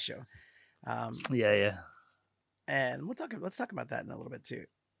So Morning Show. Yeah. And let's talk about that in a little bit too.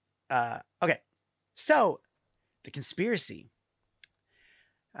 Okay. So the conspiracy.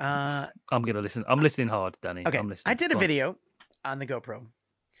 I'm gonna listen. I'm listening hard, Danny. Okay. I'm listening. I did a video on the GoPro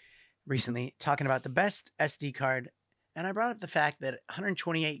recently talking about the best SD card, and I brought up the fact that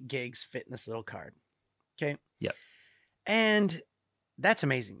 128 gigs fit in this little card. Okay. Yep. And that's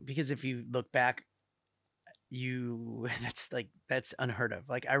amazing because if you look back, that's unheard of.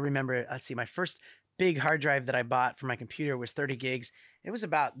 Like I remember, let's see, my first big hard drive that I bought for my computer was 30 gigs. It was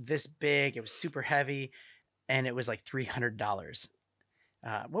about this big. It was super heavy, and it was like $300.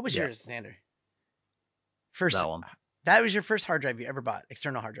 What was yours, Xander? First, that one. That was your first hard drive you ever bought,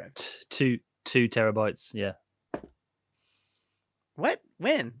 external hard drive. 2 terabytes. Yeah. What?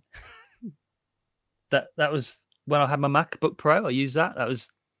 When? That was when I had my MacBook Pro. I used that. That was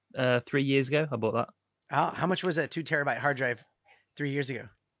 3 years ago. I bought that. How much was that 2 terabyte hard drive 3 years ago?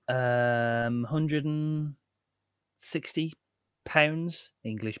 £160,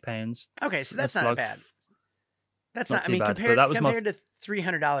 English pounds. Okay, so that's not like, bad. That's not not. I too mean, bad, compared to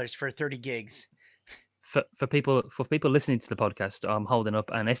 $300 for 30 gigs. For people listening to the podcast, I'm holding up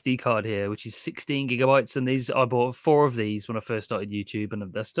an SD card here, which is 16 gigabytes, and I bought 4 of these when I first started YouTube,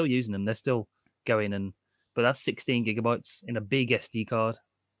 and they're still using them. They're still going, but that's 16 gigabytes in a big SD card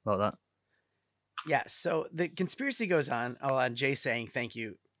like that. Yeah. So the conspiracy goes on. Jay saying thank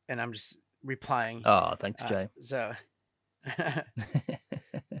you, and I'm just replying. Oh, thanks, Jay.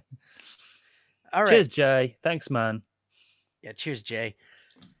 All right. Cheers, Jay. Thanks, man. Yeah. Cheers, Jay.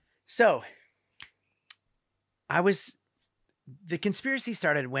 So the conspiracy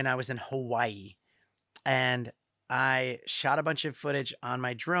started when I was in Hawaii, and I shot a bunch of footage on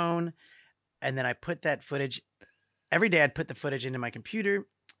my drone, and then I put that footage every day. I'd put the footage into my computer,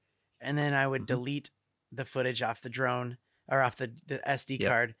 and then I would delete the footage off the drone or off the SD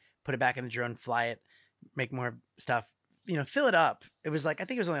card, put it back in the drone, fly it, make more stuff, fill it up. It was I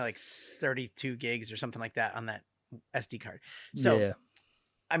think it was only like 32 gigs or something like that on that SD card. So, yeah.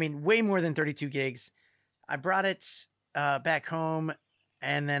 I mean, way more than 32 gigs. I brought it back home,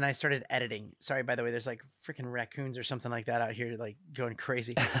 and then I started editing. Sorry, by the way, there's like freaking raccoons or something like that out here, like going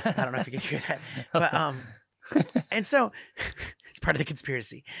crazy. I don't know if you can hear that, but and so it's part of the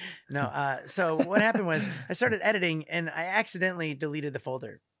conspiracy. No, so what happened was I started editing, and I accidentally deleted the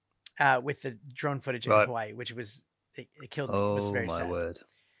folder with the drone footage in Hawaii, which was it killed me. It was very sad. Word.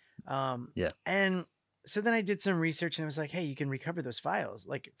 Yeah, and so then I did some research, and it was like, hey, you can recover those files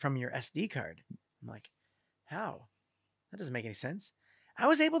like from your SD card. I'm like, how? That doesn't make any sense. I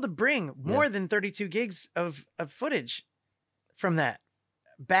was able to bring more than 32 gigs of footage from that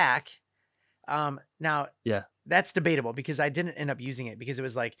back. Now, that's debatable because I didn't end up using it because it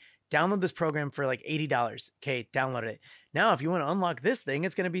was like, download this program for like $80. Okay, downloaded it. Now, if you want to unlock this thing,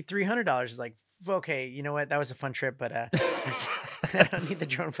 it's going to be $300. It's like, okay, you know what? That was a fun trip, but I don't need the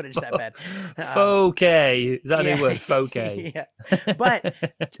drone footage that bad. Fokey. Is that a new word? Fokey. Yeah. But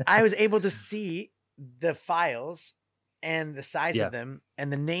I was able to see the files and the size of them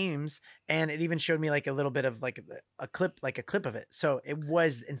and the names. And it even showed me like a little bit of like a clip of it. So it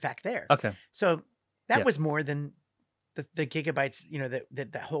was in fact there. Okay. So that was more than the gigabytes, you know,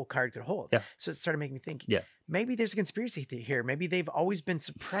 that whole card could hold. Yeah. So it started making me think, yeah, maybe there's a conspiracy here. Maybe they've always been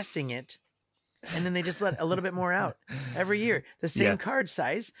suppressing it. And then they just let a little bit more out every year. The same card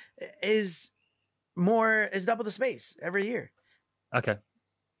size is double the space every year. Okay.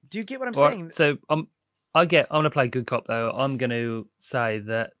 Do you get what I'm saying? Right. So I'm going to play good cop though. I'm going to say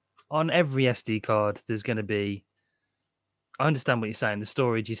that on every SD card, there's going to be, I understand what you're saying. The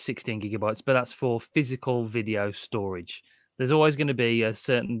storage is 16 gigabytes, but that's for physical video storage. There's always going to be a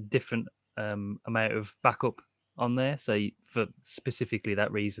certain different amount of backup on there. So for specifically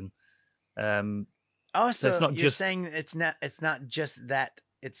that reason. So it's not you're saying it's not just that,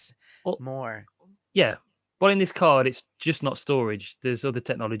 it's more. Yeah. Well, in this card, it's just not storage. There's other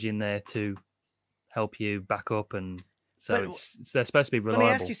technology in there to help you back up, and so they're supposed to be reliable.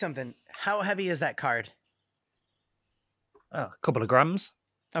 Let me ask you something. How heavy is that card? A couple of grams.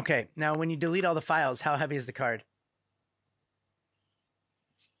 Okay. Now, when you delete all the files, how heavy is the card?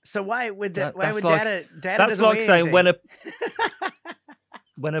 So why would data that's like saying when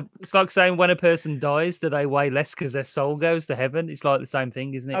it's like saying when a person dies, do they weigh less because their soul goes to heaven? It's like the same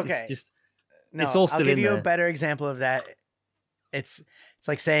thing, isn't it? Okay. It's just no. It's all still I'll give in you there. A better example of that. It's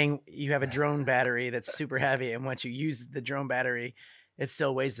like saying you have a drone battery that's super heavy, and once you use the drone battery, it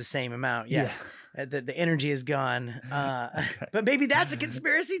still weighs the same amount. Yes, the energy is gone. Okay. But maybe that's a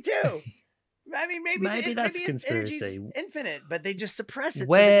conspiracy too. I mean, maybe that's a conspiracy. Energy's infinite, but they just suppress it.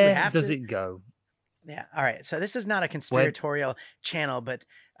 Where so does it go? Yeah. All right. So this is not a conspiratorial channel, but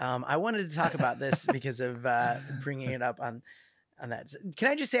I wanted to talk about this because of bringing it up on that. Can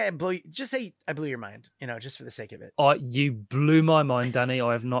I just say I blew your mind, you know, just for the sake of it. You blew my mind, Danny.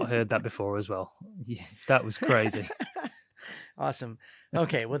 I have not heard that before as well. Yeah, that was crazy. Awesome.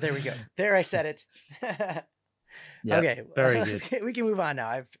 Okay. Well, there we go. There, I said it. Yeah, okay. Very good. We can move on now.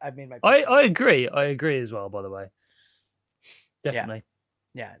 I've made my. I agree. I agree as well. By the way. Definitely.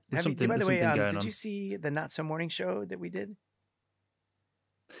 Yeah. By the way, did you see the Not So Morning show that we did?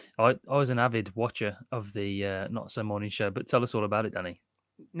 I was an avid watcher of the Not So Morning show, but tell us all about it, Danny.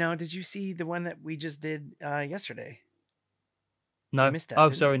 No, did you see the one that we just did yesterday? No. You missed that,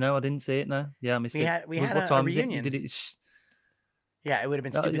 oh, sorry, no, I didn't see it. No, yeah, I missed it. We had what time a reunion. Did it? Yeah, it would have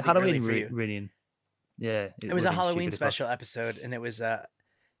been stupidly Halloween early for you. reunion. Yeah, it was a Halloween special episode, and it was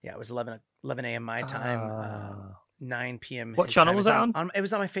it was 11 a.m. my time, 9 p.m. What channel was that on? It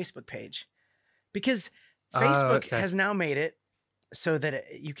was on my Facebook page, because Facebook has now made it so that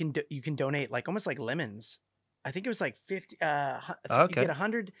you can donate like almost like lemons. I think it was like 50. You get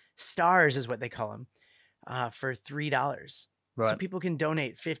 100 stars is what they call them, for $3. Right. So people can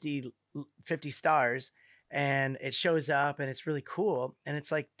donate 50 stars. And it shows up, and it's really cool. And it's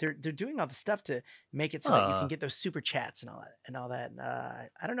like they're doing all the stuff to make it so that you can get those super chats and all that.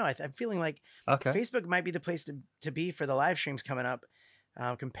 I don't know. I'm feeling like Facebook might be the place to be for the live streams coming up,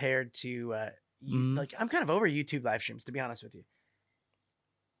 compared to like I'm kind of over YouTube live streams, to be honest with you.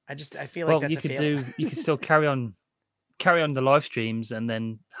 I feel like that's you could still carry on the live streams and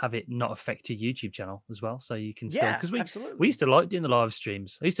then have it not affect your YouTube channel as well. So you can still, because we used to like doing the live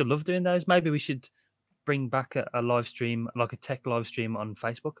streams. I used to love doing those. Maybe we should bring back a live stream, like a tech live stream on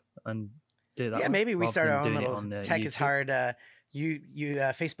Facebook, and do that. Yeah, maybe we start our own little Tech YouTube. Is Hard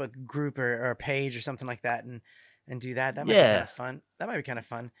Facebook group or page or something like that, and do that. That might be kind of fun. That might be kind of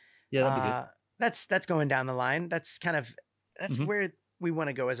fun. Yeah, that'd be good. That's going down the line. That's where we want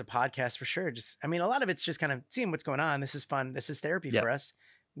to go as a podcast for sure. A lot of it's just kind of seeing what's going on. This is fun. This is therapy for us.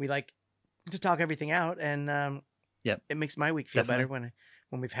 We like to talk everything out, and it makes my week feel better when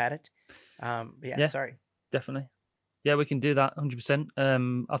we've had it. Sorry. Definitely. Yeah, we can do that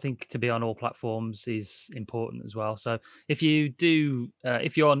 100%. I think to be on all platforms is important as well. So if you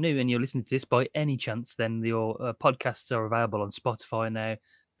are new and you're listening to this by any chance, then your podcasts are available on Spotify now.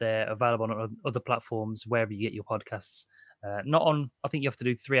 They're available on other platforms, wherever you get your podcasts. I think you have to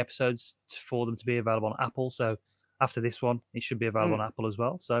do 3 episodes for them to be available on Apple. So after this one, it should be available on Apple as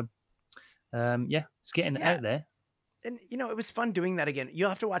well. So it's getting out there. And it was fun doing that again. You'll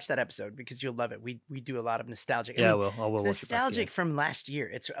have to watch that episode because you'll love it. We do a lot of nostalgic. Yeah, I will watch nostalgic it back, from last year.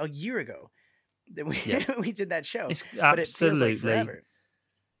 It's a year ago that we we did that show. It's but it feels like forever.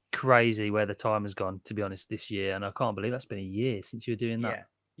 crazy where the time has gone, to be honest, this year. And I can't believe that's been a year since you were doing that. Yeah.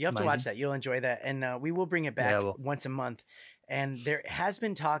 You have to watch that. You'll enjoy that. And we will bring it back once a month. And there has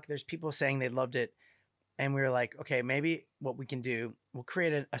been talk. There's people saying they loved it. And we were like, okay, maybe what we can do, we'll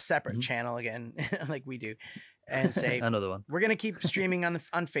create a separate channel again, like we do, and say another one. We're gonna keep streaming on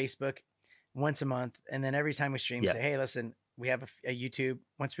Facebook once a month, and then every time we stream, say, hey, listen, we have a YouTube.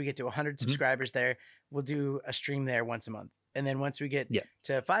 Once we get to 100 subscribers there, we'll do a stream there once a month, and then once we get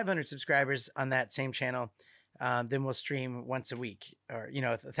to 500 subscribers on that same channel, then we'll stream once a week, or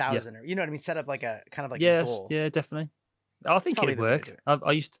 1,000, or what I mean. Set up like a kind of like a goal. Yeah, definitely. I think it'd work.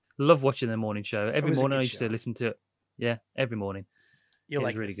 I used to love watching the morning show. Every morning I used to listen to it. Yeah, every morning. You'll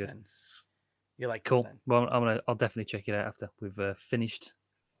like really good. Then. You like cool. This then. Well, I'll definitely check it out after we've finished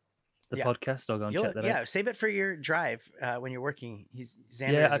the podcast. I'll go and check that out. Yeah, save it for your drive when you're working.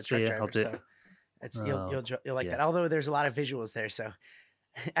 Xander is a truck driver, so it's you'll like that. Although there's a lot of visuals there, so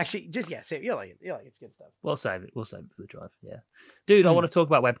actually just save. You'll like it. It's good stuff. We'll save it. We'll save it for the drive. Yeah, dude. I want to talk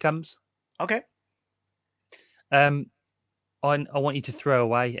about webcams. Okay. I want you to throw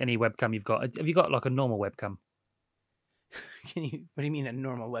away any webcam you've got. Have you got like a normal webcam? What do you mean a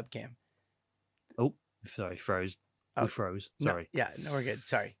normal webcam? Oh, sorry, froze. We froze. Sorry. No, we're good.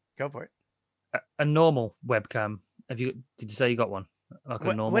 Sorry. Go for it. A normal webcam. Did you say you got one? Like a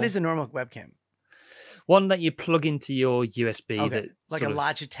normal. What is a normal webcam? One that you plug into your USB. Okay. That like a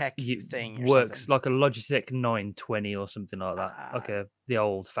Logitech thing. Works something. like a Logitech 920 or something like that. The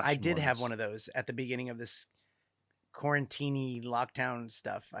old fashioned. I did have one of those at the beginning of this quarantine lockdown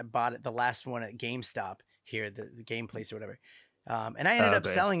stuff. I bought it, the last one at GameStop here, the game place or whatever. And I ended up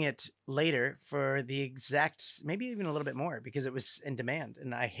selling it later for the exact, maybe even a little bit more, because it was in demand,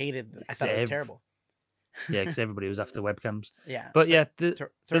 and I thought it was terrible. Yeah, because everybody was after webcams. Yeah, but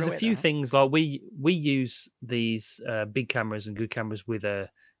there's a few things like we use these big cameras and good cameras with a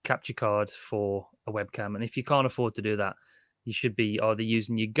capture card for a webcam, and if you can't afford to do that, you should be either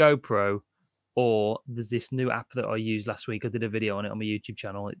using your GoPro, or there's this new app that I used last week. I did a video on it on my YouTube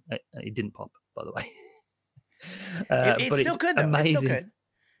channel. It didn't pop, by the way. It's still good though. Amazing.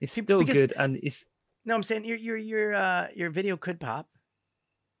 It's still good. It's still good, and it's. No, I'm saying your video could pop.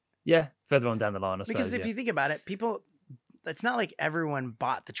 Yeah, further on down the line, I suppose. Because if you think about it, people, it's not like everyone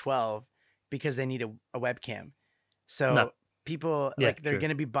bought the 12 because they need a webcam. So people they're going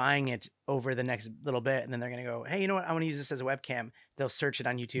to be buying it over the next little bit, and then they're going to go, hey, you know what? I want to use this as a webcam. They'll search it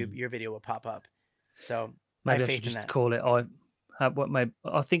on YouTube. Your video will pop up. So maybe I have I faith should in just that. call it.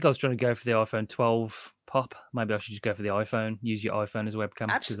 I think I was trying to go for the iPhone 12 pop. Maybe I should just go for the iPhone. Use your iPhone as a webcam.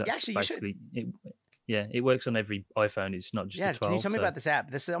 Absolutely. Actually, basically it. Yeah, it works on every iPhone. It's not just a 12. Can you tell me about this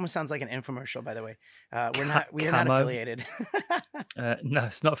app? This almost sounds like an infomercial, by the way. We are not affiliated. No,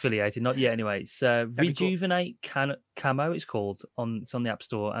 it's not affiliated, not yet. Anyway, it's Rejuvenate Camo. It's called it's on the App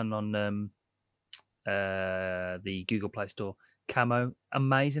Store and on the Google Play Store. Camo,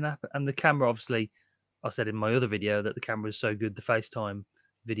 amazing app, and the camera. Obviously, I said in my other video that the camera is so good. The FaceTime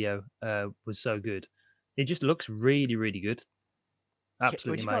video was so good. It just looks really, really good.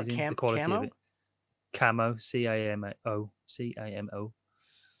 Absolutely amazing. The quality of it. Camo, CAMO.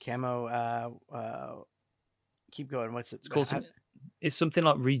 Camo. Keep going. What's it? It's called it's something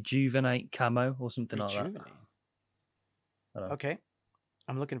like Rejuvenate Camo or something like that. Okay,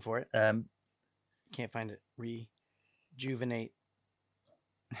 I'm looking for it. Can't find it. Rejuvenate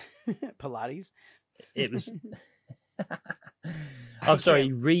Pilates. It was. I'm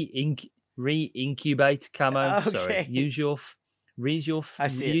sorry. Re-incubate Camo. Okay. Sorry. Use your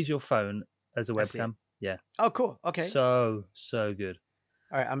phone as a webcam. Yeah. Oh, cool. Okay. So good.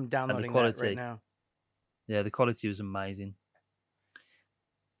 All right, I'm downloading that right now. Yeah, the quality was amazing.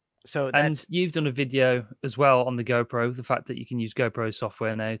 So and you've done a video as well on the GoPro. The fact that you can use GoPro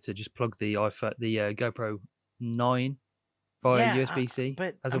software now to just plug the GoPro 9 via USB-C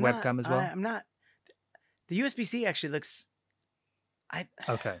as a webcam as well. I'm not. The USB-C actually looks.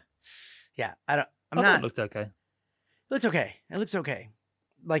 Okay. Yeah, I don't. I thought it looked okay. It looks okay.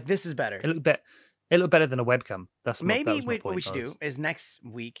 Like this is better. It looked better than a webcam. Maybe what we should do is next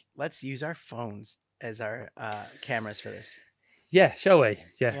week, let's use our phones as our cameras for this. Yeah, shall we?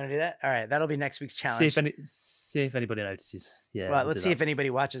 Yeah. You want to do that? All right, that'll be next week's challenge. See if anybody notices. Yeah. Well, let's see if anybody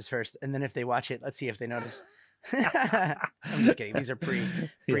watches first, and then if they watch it, let's see if they notice. I'm just kidding. These are pre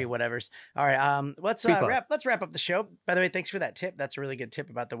whatevers. All right. Let's wrap up the show. By the way, thanks for that tip. That's a really good tip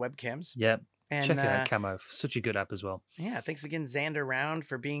about the webcams. Yeah. And check it out, Camo. Such a good app as well. Yeah. Thanks again, Xander Round,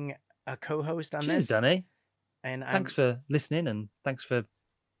 for being a co-host on Cheers, this. Danny. And thanks for listening, and thanks for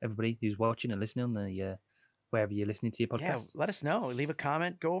everybody who's watching and listening on the wherever you're listening to your podcast. Yeah, let us know. Leave a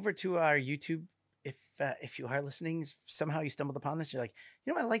comment. Go over to our YouTube if you are listening, somehow you stumbled upon this, you're like,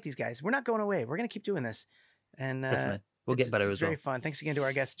 you know what, I like these guys. We're not going away. We're gonna keep doing this, and Definitely. We'll get better as well. It's very fun. Thanks again to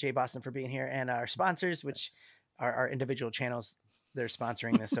our guest Jay Boston for being here, and our sponsors, which are our individual channels. They're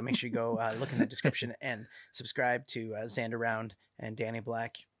sponsoring this, so make sure you go look in the description and subscribe to Xander Round and Danny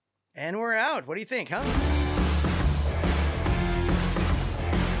Black. And we're out. What do you think, huh?